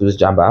O3SCHOOLS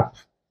JAMB app.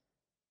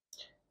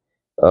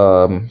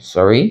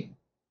 Sorry.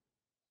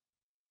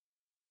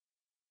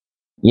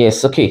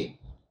 Yes, okay.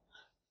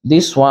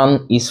 This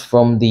one is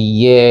from the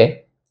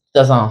year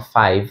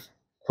 2005,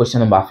 question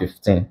number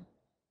 15.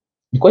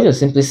 The question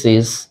simply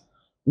says,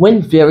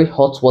 when very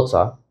hot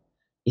water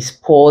is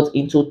poured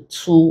into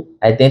 2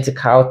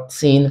 identical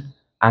tin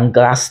and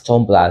glass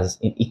tumblers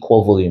in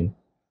equal volume,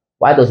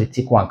 why does the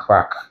thick one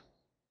crack?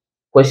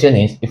 Question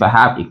is, if I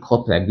have a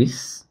cup like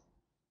this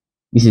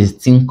is a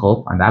tin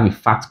cup, and I have a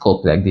fat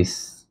cup like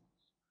this.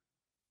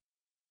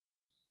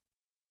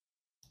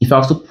 If I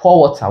was to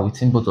pour water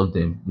within both of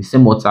them, the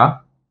same water,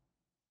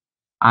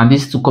 and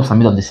these 2 cups are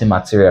made of the same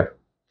material,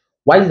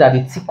 why is it that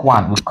the thick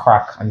one will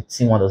crack and the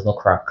thin one does not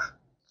crack?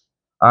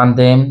 And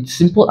then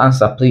simple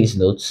answer, please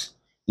note,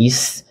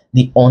 is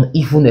the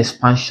uneven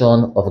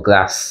expansion of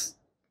glass.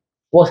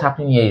 What's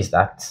happening here is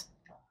that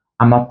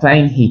I'm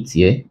applying heat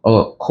here,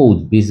 or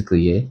cold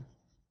basically here.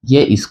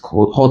 Here is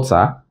cold,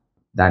 hotter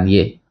than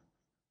here.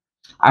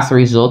 As a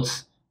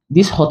result,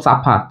 this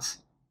hotter part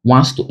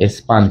wants to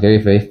expand very,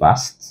 very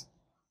fast.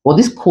 But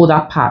this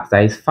colder part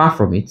that is far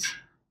from it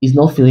is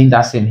not feeling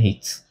that same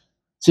heat.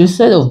 So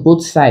instead of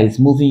both sides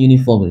moving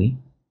uniformly,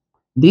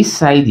 this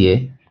side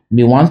here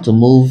may want to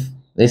move,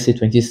 let's say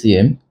 20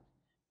 cm,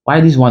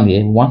 while this one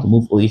here want to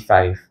move only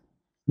 5,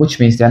 which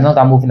means they are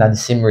not moving at the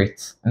same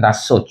rate, and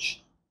as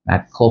such,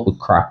 that cup will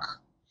crack.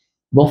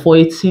 But for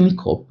a tin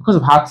cup, because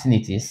of how thin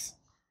it is,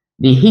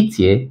 the heat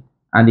here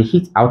and the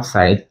heat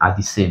outside are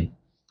the same.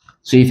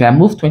 So if I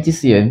move 20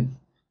 cm,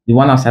 the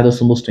one outside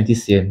also moves 20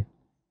 cm,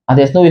 and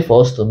there's no way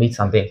for us to meet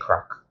and then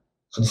crack.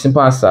 So the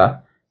simple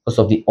answer, because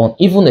of the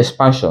uneven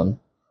expansion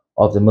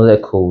of the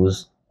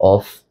molecules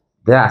of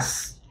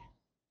glass.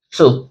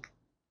 So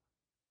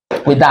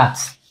with that,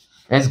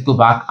 let's go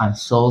back and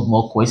solve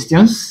more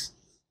questions.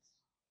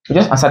 We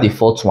just answered the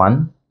 4th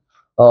one.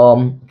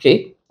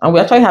 Okay, and we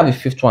actually have a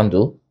 5th one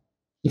though.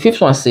 The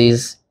 5th one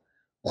says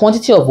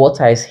quantity of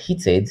water is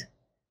heated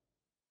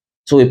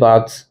to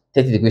about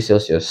 30 degrees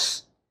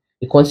Celsius.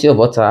 The quantity of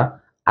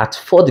water at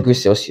 4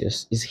 degrees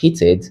Celsius is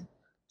heated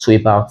to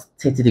about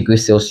 30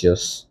 degrees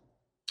Celsius.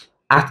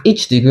 At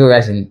each degree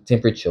rise in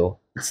temperature,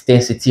 its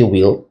density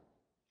will.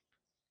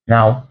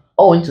 Now,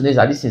 all we need to know is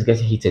that this is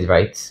getting heated,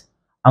 right?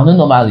 And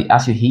normally,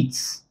 as you heat,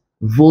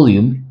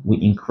 volume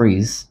will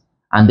increase,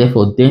 and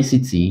therefore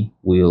density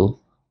will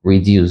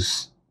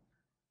reduce.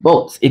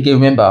 But again,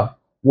 remember,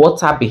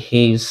 water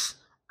behaves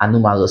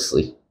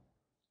anomalously.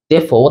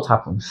 Therefore, what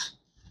happens?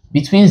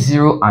 Between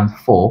 0 and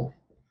 4,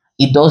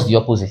 it does the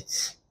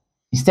opposite.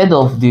 Instead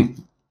of the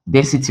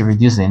density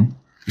reducing,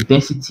 the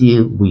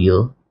density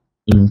will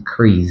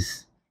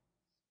increase.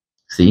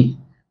 See,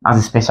 that's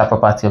a special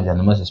property of the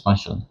anomalous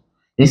expansion.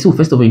 Density will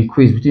first of all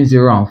increase between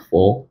 0 and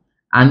 4,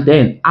 and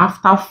then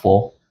after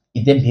 4,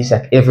 it then behaves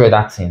like every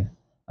other thing,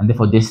 and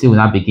therefore density will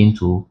now begin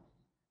to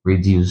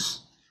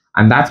reduce.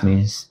 And that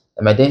means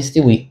that my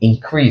density will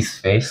increase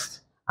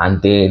first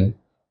and then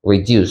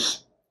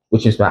reduce,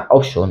 which means my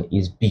option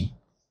is B.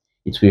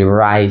 It will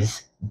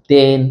rise,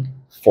 then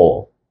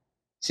fall.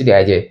 See the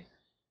idea?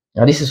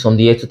 Now this is from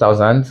the year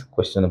 2000,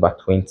 question number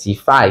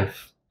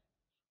 25.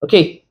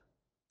 Okay,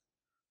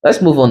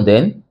 let's move on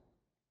then.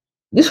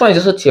 This one is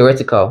also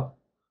theoretical.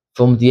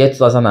 From the year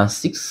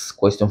 2006,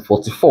 question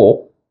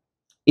 44.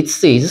 It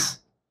says,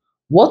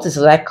 what is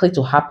likely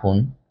to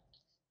happen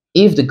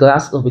if the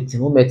glass of a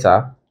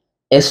thermometer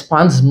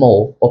expands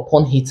more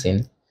upon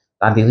heating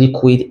than the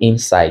liquid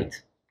inside?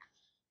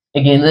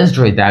 Again, let's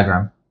draw a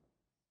diagram.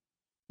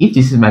 If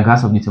this is my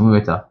glass of the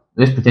thermometer,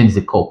 let's pretend it's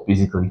a cup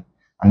basically,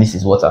 and this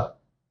is water.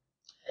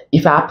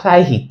 If I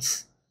apply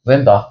heat,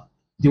 remember,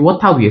 the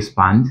water will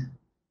expand,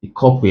 the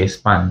cup will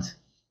expand.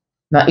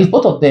 Now, if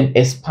both of them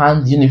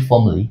expand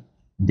uniformly,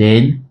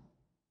 then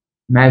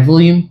my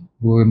volume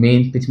will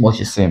remain pretty much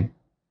the same.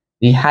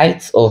 The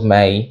height of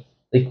my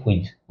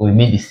liquid will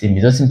remain the same.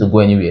 It doesn't seem to go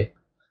anywhere.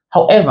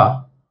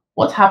 However,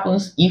 what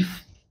happens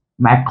if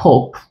my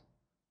cup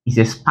is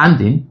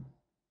expanding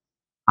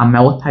and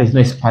my water is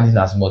not expanding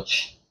as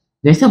much?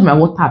 Then instead of my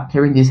water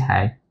appearing this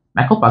high,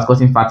 my cup has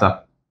gotten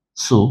fatter.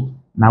 So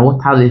my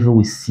water level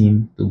will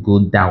seem to go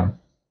down.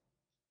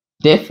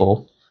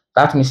 Therefore,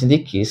 that means in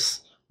this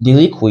case, the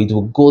liquid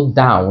will go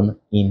down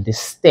in the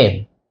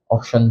stem,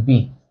 option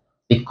B,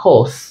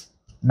 because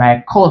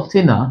my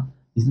container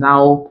is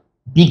now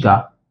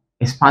bigger,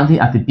 expanding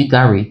at a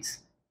bigger rate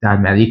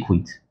than my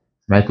liquid.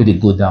 My liquid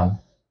will go down.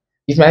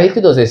 If my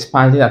liquid was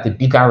expanding at a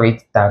bigger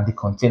rate than the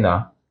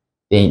container,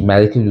 then my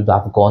liquid would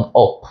have gone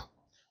up.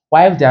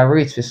 While if their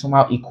rates were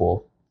somehow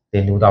equal,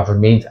 then they would have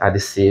remained at the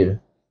same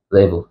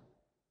level.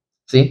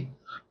 See?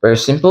 Very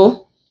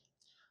simple.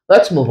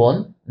 Let's move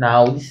on.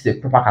 Now, this is a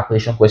proper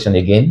calculation question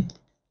again.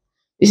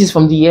 This is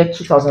from the year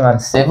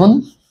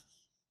 2007.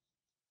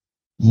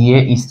 The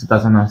year is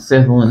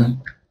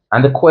 2007.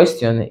 And the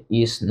question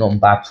is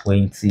number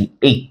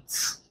 28.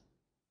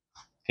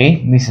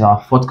 Okay, this is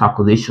our fourth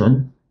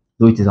calculation,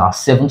 though it is our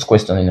seventh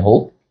question in the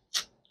whole.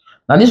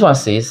 Now, this one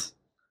says,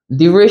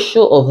 the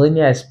ratio of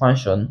linear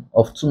expansion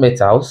of two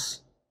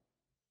metals,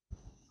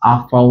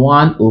 alpha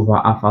 1 over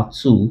alpha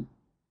 2,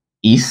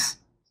 is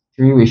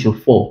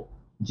 3:4,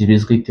 which is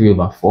basically 3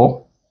 over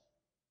 4.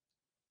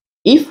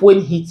 If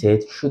when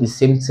heated through the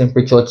same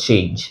temperature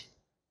change,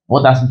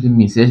 what that simply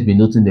means, let's be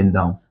noting them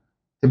down.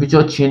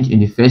 Temperature change in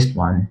the first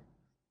one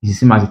is the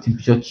same as the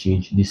temperature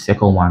change in the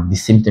second one, the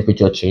same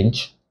temperature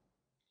change.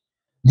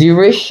 The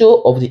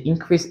ratio of the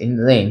increase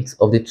in length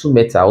of the two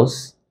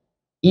metals,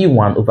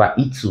 E1 over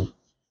E2,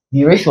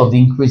 the ratio of the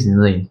increase in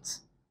length.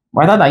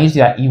 Rather than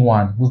using our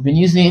E1, we've been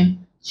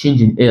using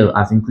change in L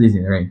as increase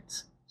in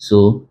length.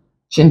 So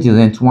change in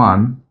length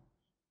 1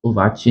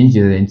 over change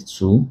in length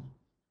 2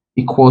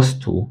 equals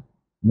to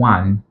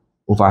 1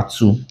 over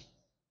 2.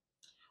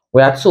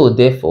 We are told,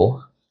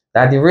 therefore,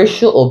 that the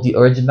ratio of the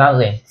original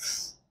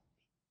lengths,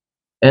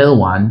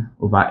 L1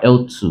 over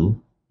L2,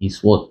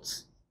 is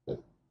what?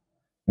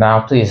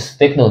 Now, please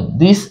take note,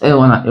 this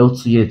L1 and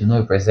L2 here do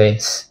not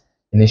represent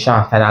initial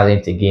and final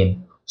length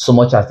again, so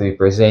much as they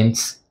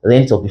represent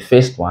length of the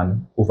first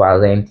one over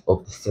length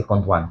of the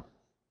second one.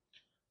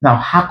 Now,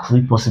 how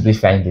could we possibly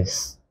find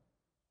this?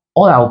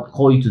 All I'll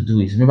call you to do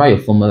is remember your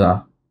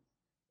formula.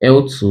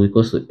 L2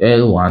 equals to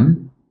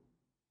L1,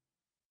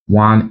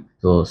 1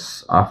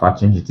 plus alpha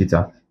change in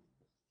theta.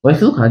 But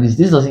if you look at this,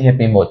 this doesn't help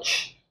me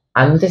much.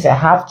 And notice I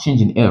have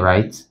change in L,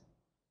 right? So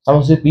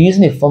I'm going to be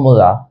using a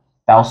formula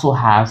that also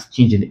has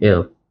change in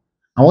L.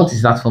 And what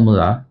is that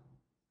formula?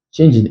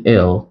 Change in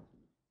L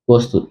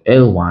equals to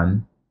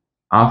L1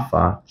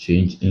 alpha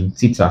change in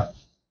theta,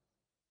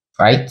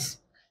 right?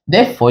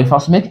 Therefore, if I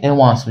was to make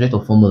L1 subject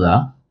of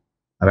formula,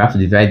 I will have to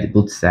divide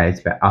both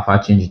sides by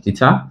alpha change in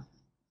theta.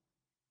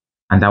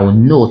 And I will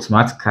know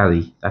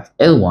automatically that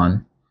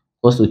L1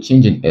 equals to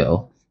change in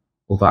L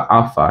over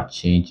alpha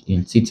change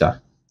in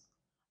theta.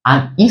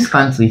 And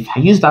instantly, if I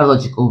use that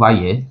logic over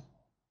here,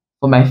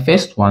 for my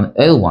first one,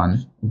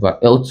 L1 over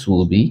L2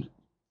 will be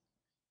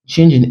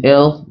change in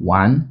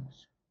L1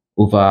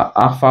 over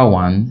alpha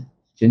 1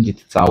 change in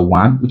theta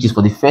 1, which is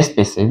for the first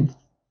person,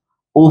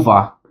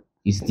 over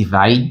is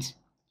divide.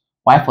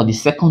 While for the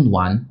second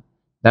one,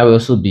 that will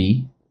also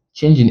be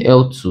change in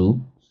L2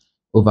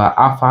 over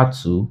alpha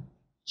 2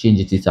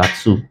 change in theta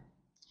 2.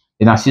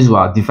 Then as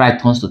usual, divide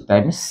turns to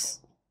times.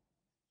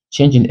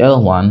 Change in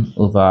L1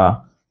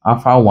 over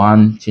alpha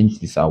 1 change in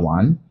theta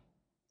 1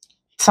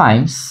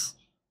 times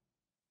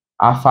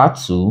alpha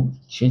 2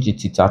 change in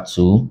theta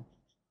 2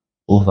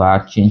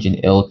 over change in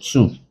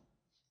L2.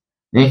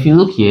 Then if you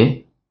look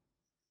here,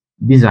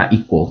 these are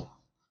equal.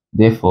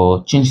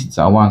 Therefore, change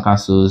theta 1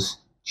 cancels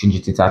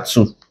change theta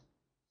 2.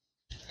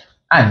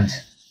 And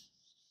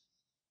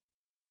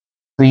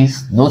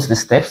please note the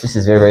steps. This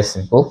is very, very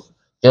simple.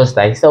 Just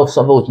like instead of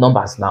solving with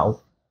numbers now,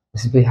 we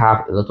simply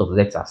have a lot of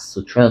letters.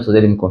 So try not to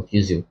let them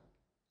confuse you.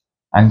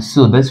 And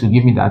so this will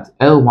give me that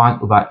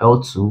L1 over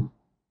L2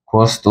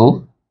 equals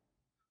to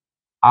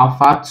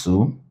alpha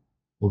 2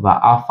 over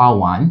alpha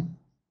 1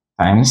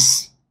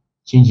 times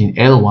change in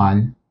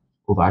L1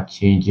 over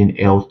change in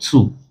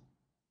L2.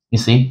 You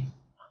see?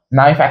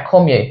 Now if I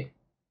come here,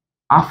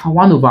 alpha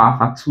 1 over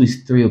alpha 2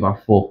 is 3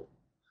 over 4.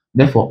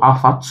 Therefore,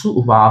 alpha 2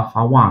 over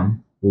alpha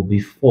 1 will be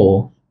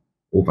 4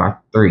 over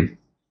 3.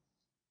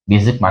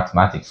 Basic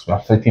mathematics, we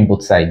are flipping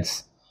both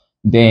sides.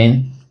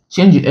 Then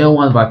change in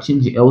L1 over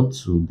change in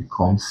L2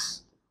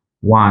 becomes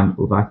 1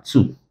 over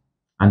 2.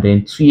 And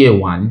then 2 here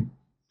 1,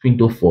 2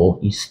 into 4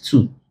 is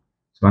 2.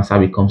 So my answer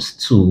becomes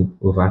 2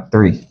 over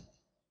 3.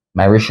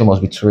 My ratio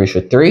must be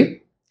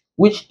 2:3,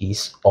 which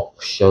is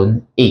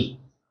option A.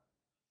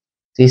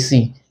 So you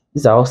see,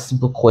 these are all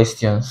simple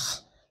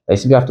questions that you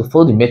simply have to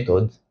follow the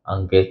method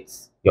and get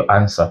your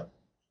answer.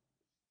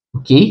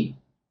 Okay.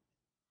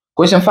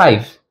 Question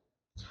 5.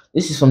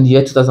 This is from the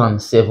year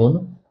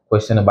 2007,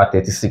 question number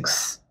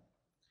 36.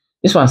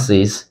 This one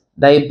says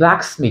that a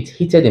blacksmith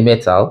heated a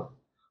metal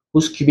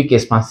whose cubic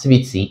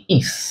expansivity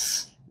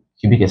is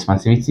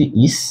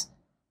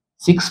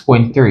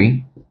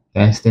 6.3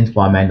 times 10 to the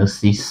power minus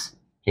 6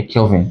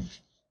 Kelvin.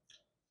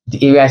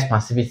 The area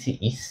expansivity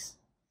is,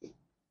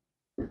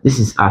 this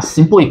is as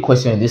simple a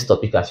question in this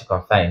topic as you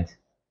can find.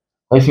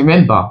 But if you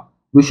remember,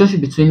 the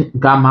relationship between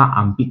gamma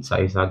and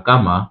beta is that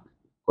gamma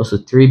equals to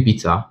 3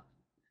 beta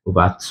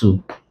over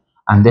 2.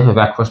 And therefore, if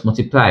I cross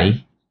multiply,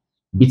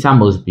 beta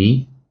must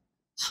be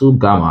 2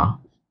 gamma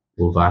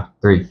over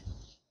 3.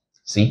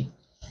 See?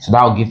 So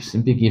that will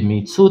simply give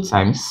me 2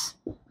 times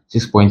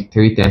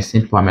 6.3 times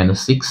 10 to the power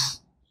minus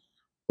 6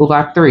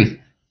 over 3.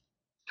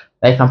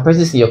 Now you can press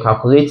this in your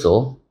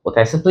calculator, but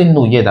I simply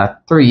know here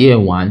that 3 here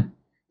 1,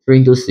 3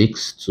 into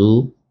 6,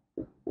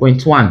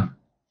 2.1.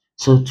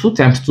 So 2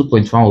 times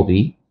 2.1 will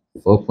be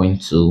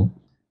 4.2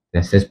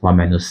 times 10 to the power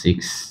minus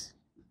 6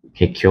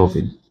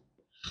 Kelvin.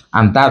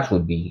 And that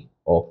would be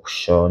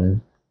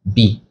option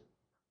B.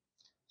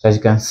 So as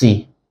you can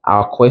see,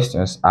 our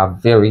questions are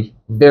very,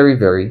 very,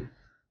 very,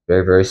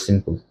 very, very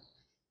simple.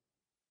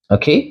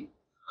 Okay.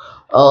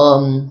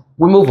 We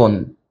move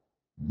on.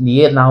 The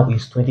year now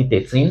is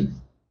 2013,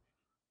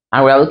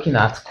 and we are looking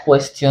at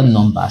question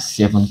number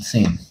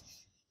 17.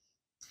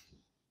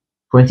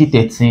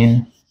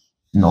 2013,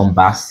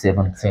 number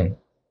 17.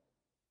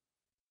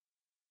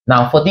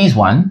 Now for this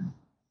one,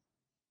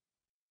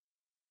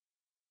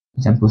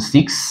 example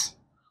 6,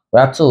 we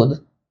are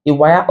told a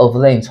wire of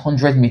length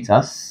 100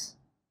 meters,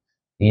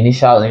 the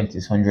initial length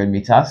is 100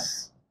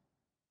 meters,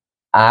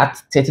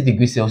 at 30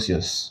 degrees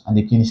Celsius, and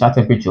the initial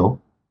temperature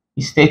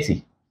is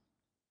 30.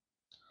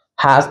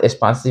 Has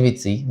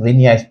expansivity,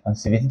 linear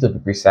expansivity to be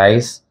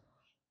precise,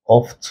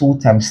 of 2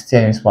 times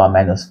 10 to the power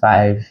minus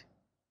 5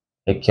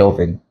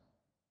 Kelvin.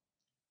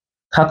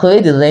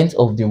 Calculate the length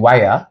of the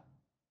wire,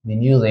 the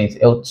new length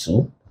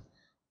L2,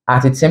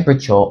 at a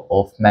temperature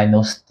of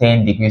minus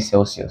 10 degrees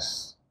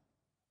Celsius.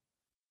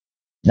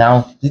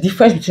 Now, the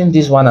difference between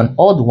this one and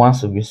all the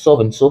ones we've been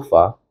solving so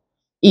far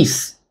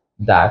is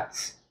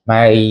that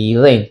my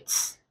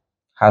length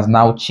has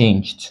now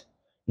changed.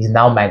 It's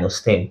now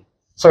minus 10.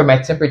 Sorry, my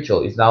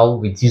temperature is now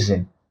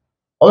reducing.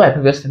 All my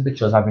previous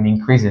temperatures have been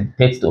increasing,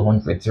 30 to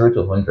 100, 0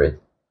 to 100.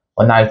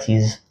 But now it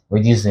is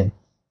reducing.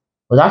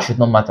 But that should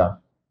not matter.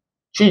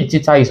 Change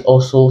theta is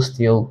also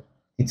still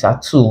theta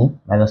 2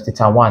 minus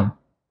theta 1.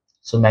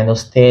 So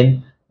minus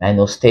 10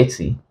 minus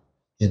 30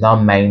 is now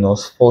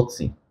minus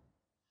 40.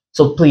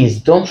 So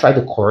please don't try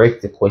to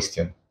correct the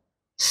question.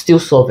 Still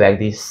solve like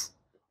this.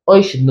 All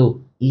you should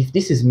know, if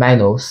this is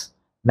minus,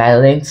 my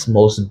length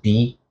must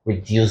be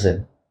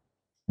reducing,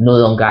 no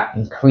longer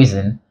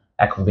increasing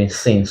like we've been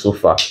seeing so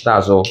far.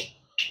 That's all.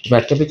 If my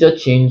temperature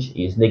change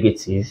is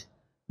negative,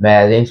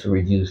 my length will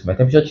reduce. My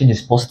temperature change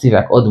is positive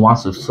like all the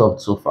ones we've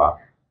solved so far,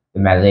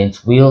 then my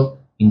length will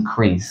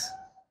increase.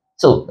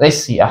 So let's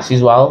see, as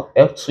usual,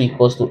 F2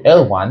 equals to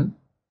L1,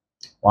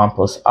 1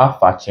 plus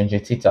alpha change in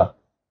theta.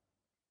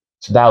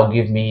 So that will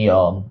give me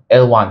L1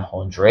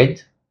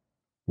 100,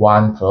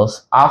 1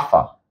 plus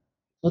alpha,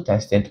 2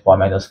 times 10 to the power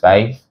minus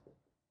 5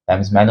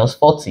 times minus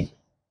 40.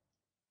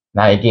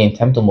 Now again,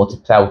 time to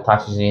multiply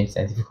without using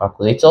scientific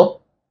calculator.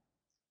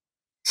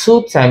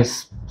 2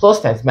 times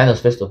plus times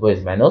minus, first of all,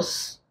 is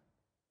minus.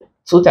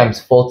 2 times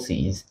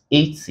 40 is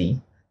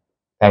 80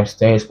 times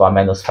 10 to the power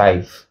minus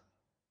 5.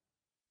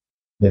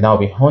 Then that will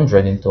be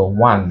 100 into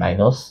 1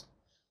 minus.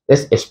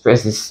 Let's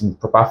express this in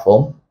proper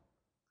form.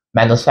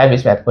 Minus 5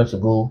 is I'm going to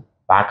go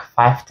back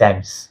 5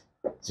 times,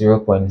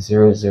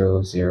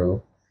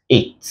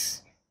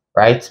 0.0008.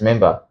 Right?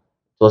 Remember,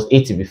 it was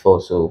 80 before,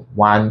 so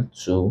 1,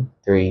 2,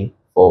 3,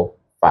 4,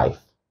 5.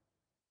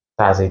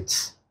 That's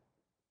it.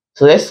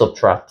 So let's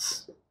subtract.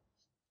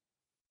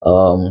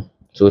 So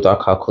with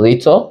our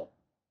calculator,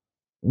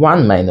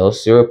 1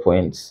 minus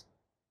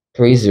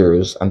 0.3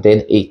 zeros and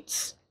then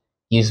 8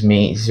 gives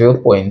me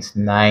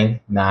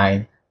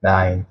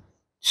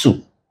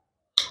 0.9992.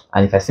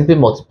 And if I simply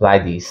multiply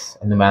this,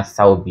 and my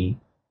answer will be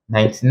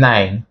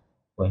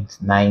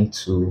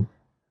 99.92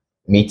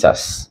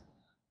 meters.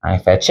 And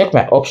if I check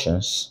my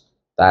options,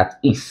 that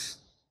is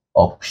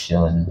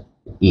option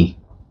A.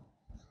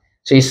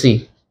 So you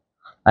see,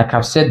 like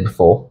I've said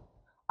before,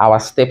 our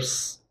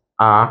steps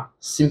are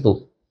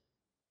simple.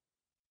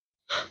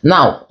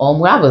 Now,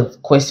 we have a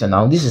question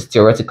now. This is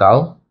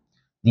theoretical.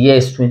 The year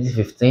is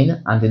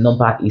 2015 and the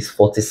number is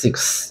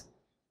 46.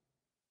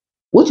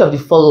 Which of the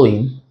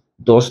following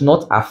does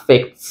not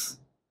affect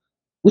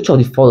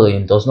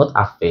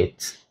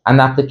an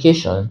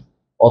application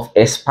of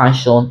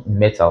expansion in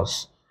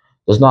metals?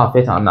 Does not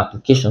affect an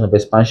application of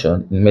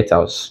expansion in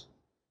metals.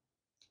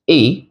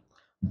 A,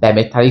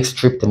 bimetallic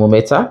strip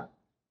thermometer.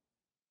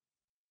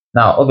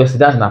 Now, obviously,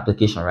 that's an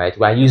application, right?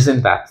 We are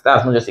using that.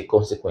 That's not just a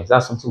consequence.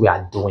 That's something we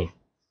are doing.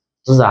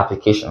 Those are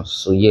applications.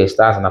 So yes,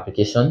 that's an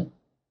application.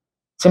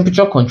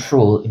 Temperature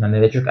control in an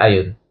electric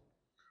iron.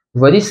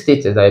 We've already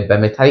stated that a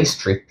bimetallic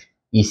strip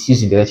is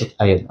used in the electric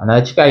iron. An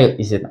electric iron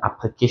is an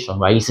application.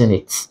 We're using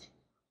it.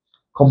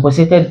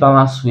 Compensated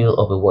balance wheel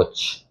of a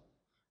watch.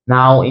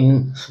 Now,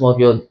 in some of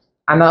your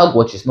analog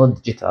watches, not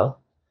digital,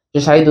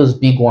 just like those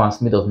big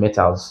ones made of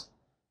metals,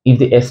 If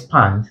they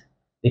expand,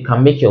 they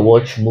can make your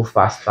watch move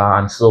faster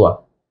and slower.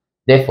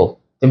 Therefore,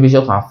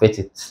 temperature can affect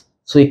it.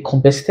 So a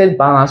compensated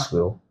balance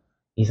wheel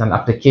is an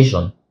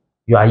application.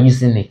 You are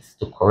using it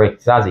to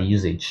correct. That's a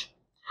usage.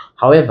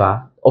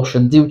 However,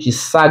 option D, which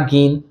is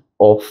sagging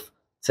of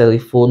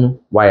telephone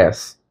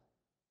wires.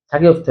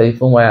 Sagging of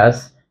telephone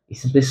wires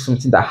is simply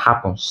something that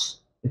happens.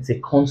 It's a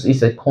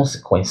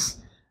consequence,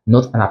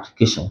 not an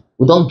application.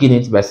 We don't get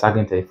into by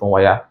sagging telephone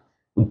wire.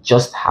 We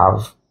just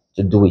have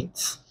to do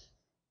it.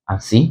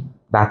 And see,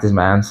 that is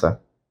my answer.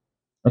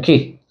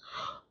 Okay.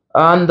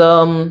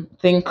 And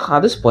think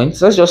at this point,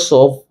 let's just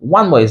solve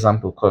one more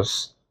example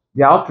because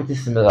they are all pretty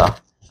similar.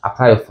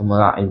 Apply your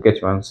formula and you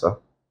get your answer.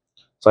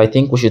 So I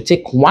think we should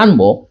take one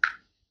more.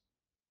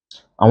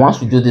 And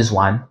once we do this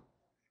one,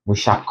 we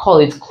shall call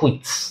it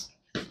quits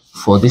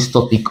for this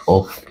topic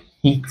of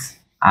heat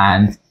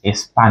and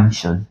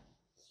expansion.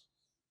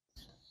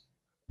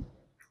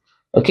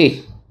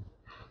 Okay.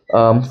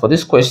 For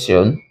this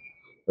question,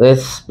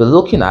 let's be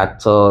looking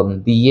at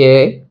the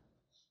year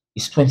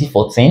is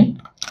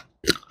 2014.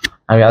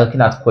 And we are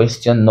looking at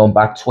question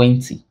number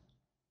 20.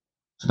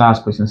 So that's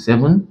question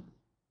 7.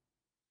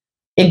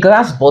 A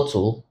glass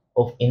bottle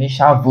of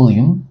initial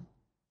volume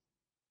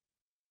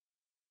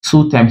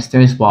 2 times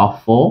 10 to the power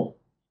 4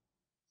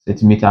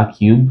 centimeter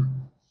cube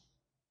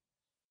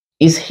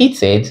is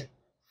heated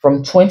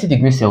from 20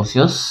 degrees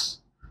Celsius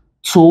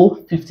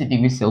to 50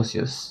 degrees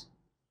Celsius.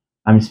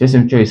 And its first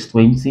temperature is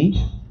 20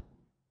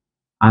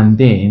 and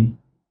then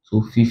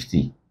to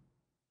 50.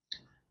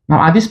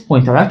 Now at this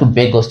point, I'd like to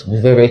beg us to be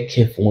very, very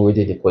careful when we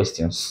do the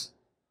questions.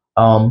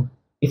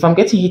 If I'm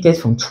getting heated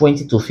from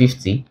 20 to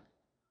 50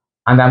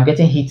 and I'm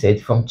getting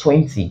heated from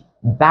 20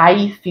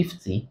 by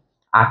 50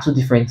 are two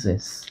different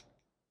things.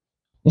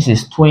 This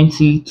is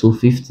 20 to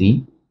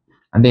 50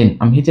 and then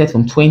I'm heated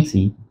from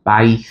 20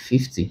 by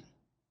 50. If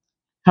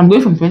I'm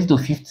going from 20 to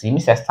 50, it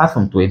means I start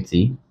from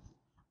 20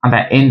 and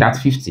I end at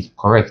 50,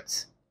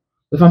 correct?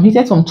 If I'm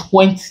heated from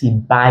 20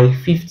 by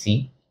 50,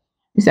 it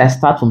means I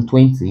start from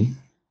 20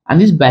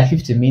 and this by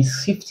 50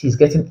 means 50 is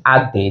getting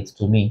added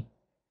to me.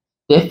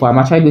 Therefore, I'm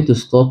actually going to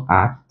stop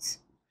at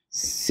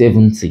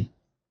 70.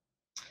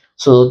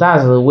 So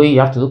that's the way you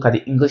have to look at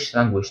the English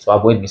language to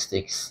avoid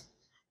mistakes.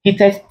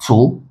 Heated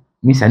to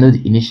means I know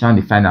the initial and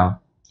the final.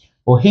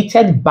 But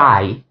heated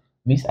by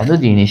means I know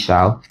the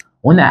initial.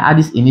 When I add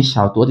this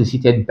initial to what is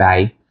heated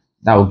by,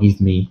 that will give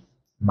me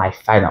my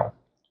final.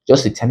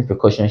 Just the tiny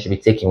precaution should be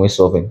taken when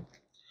solving.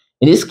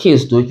 In this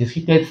case, though, it is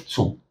heated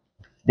to.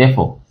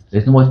 Therefore,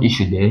 there's no much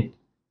issue there.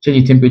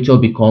 Change the temperature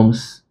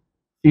becomes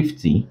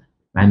 50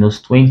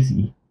 minus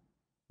 20,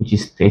 which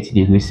is 30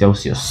 degrees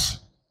Celsius.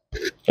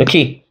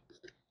 Okay.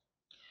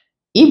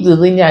 If the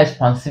linear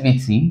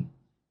expansivity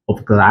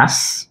of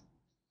glass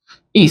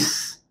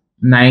is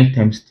 9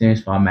 times 10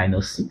 to the power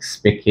minus 6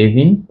 per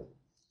Kelvin,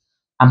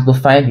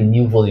 amplifying the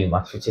new volume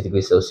at 50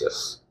 degrees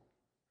Celsius.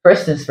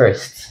 First things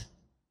first,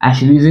 I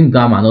should be using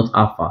gamma, not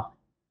alpha.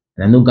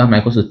 And I know gamma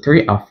equals to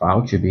 3 alpha,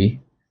 which will be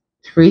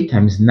 3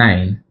 times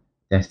 9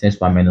 times 10 to the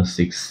power minus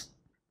 6.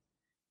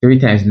 3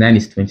 times 9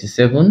 is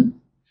 27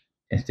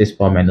 times 10 to the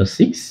power minus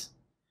 6.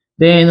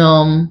 Then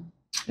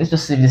let's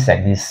just leave this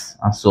like this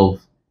and solve.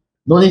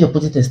 No need to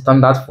put it in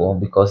standard form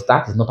because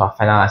that is not our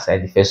final answer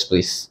in the first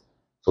place.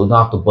 So we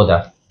don't have to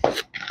bother.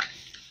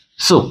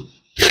 So,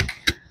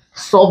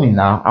 solving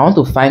now, I want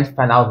to find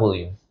final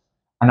volume.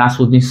 And as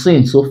we've been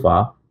saying so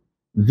far,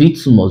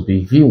 V2 must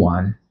be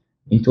V1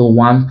 into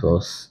 1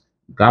 plus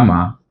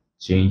gamma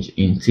change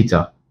in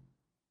theta.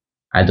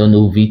 I don't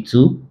know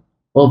V2,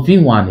 but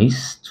V1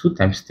 is 2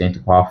 times 10 to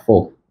the power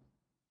 4.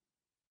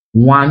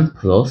 1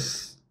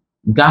 plus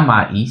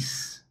gamma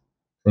is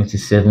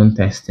 27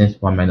 times 10 to the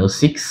power minus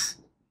 6.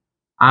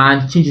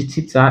 And change in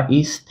theta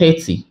is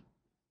 30.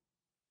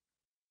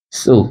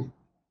 So,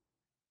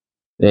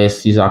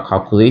 let's use our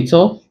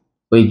calculator.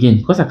 But again,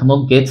 because I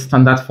cannot get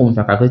standard form with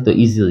a calculator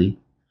easily,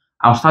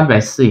 I'll start by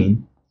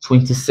saying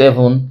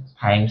 27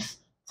 times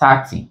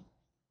 30.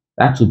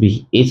 That will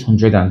be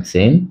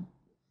 810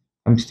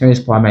 times 10 to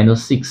the power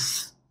minus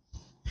 6.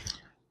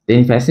 Then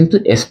if I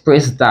simply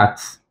express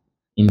that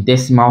in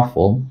decimal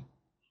form,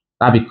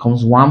 that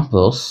becomes 1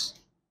 plus,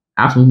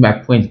 I have to move my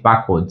point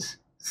backwards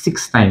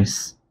 6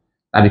 times.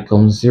 That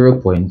becomes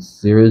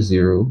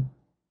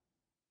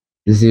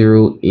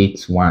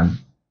 0.00081.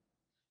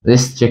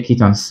 Let's check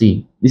it and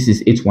see. This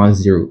is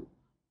 810.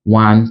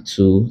 1,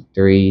 2,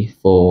 3,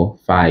 4,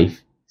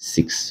 5,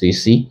 6. So you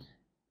see,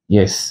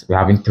 yes, we're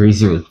having 3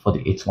 zeros for the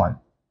 81.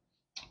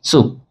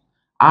 So,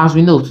 as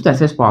we know, 2 times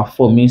 10 to the power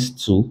 4 means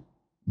 2.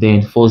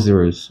 Then 4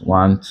 zeros.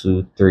 1,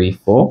 2, 3,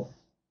 4.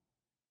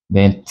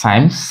 Then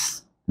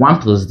times 1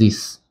 plus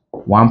this.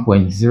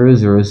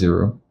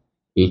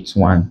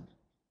 1.00081.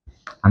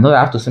 And what I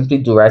have to simply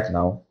do right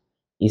now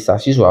is,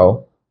 as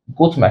usual,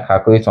 go to my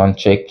calculator and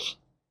check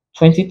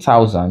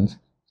 20,000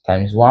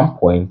 times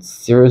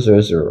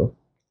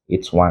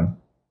 1.00081.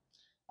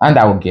 And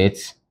I will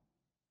get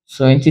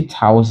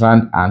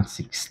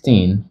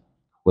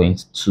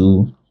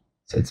 20,016.2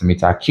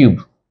 centimeter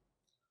cube.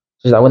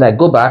 So that when I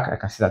go back, I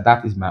can see that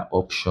that is my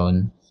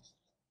option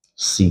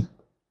C.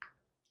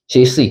 So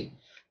you see,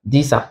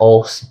 these are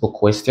all simple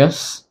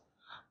questions,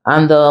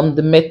 and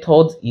the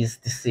method is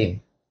the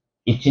same.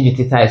 If change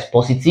the theta is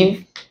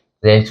positive,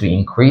 length will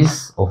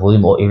increase, or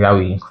volume or area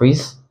will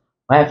increase.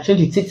 But if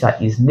change the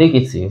theta is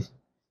negative,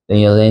 then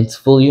your length,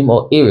 volume,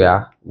 or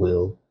area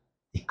will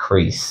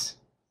decrease.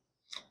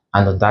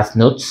 And on that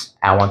note,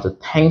 I want to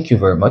thank you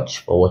very much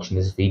for watching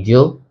this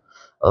video.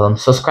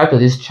 Subscribe to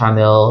this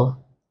channel,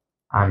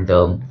 and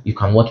you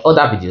can watch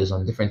other videos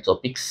on different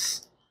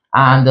topics.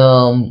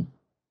 And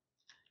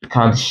you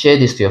can share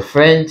this to your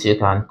friends. You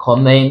can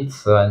comment,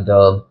 and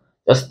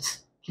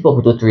just keep up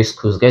with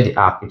O3SCHOOLS. Get the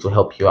app; it will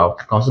help you out.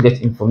 You can also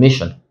get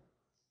information.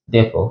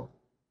 Therefore,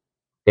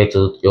 get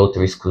to the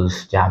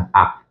O3SCHOOLS JAMB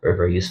app. Very,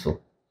 very useful.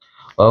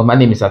 Well, my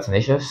name is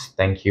Athanasius.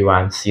 Thank you,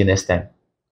 and see you next time.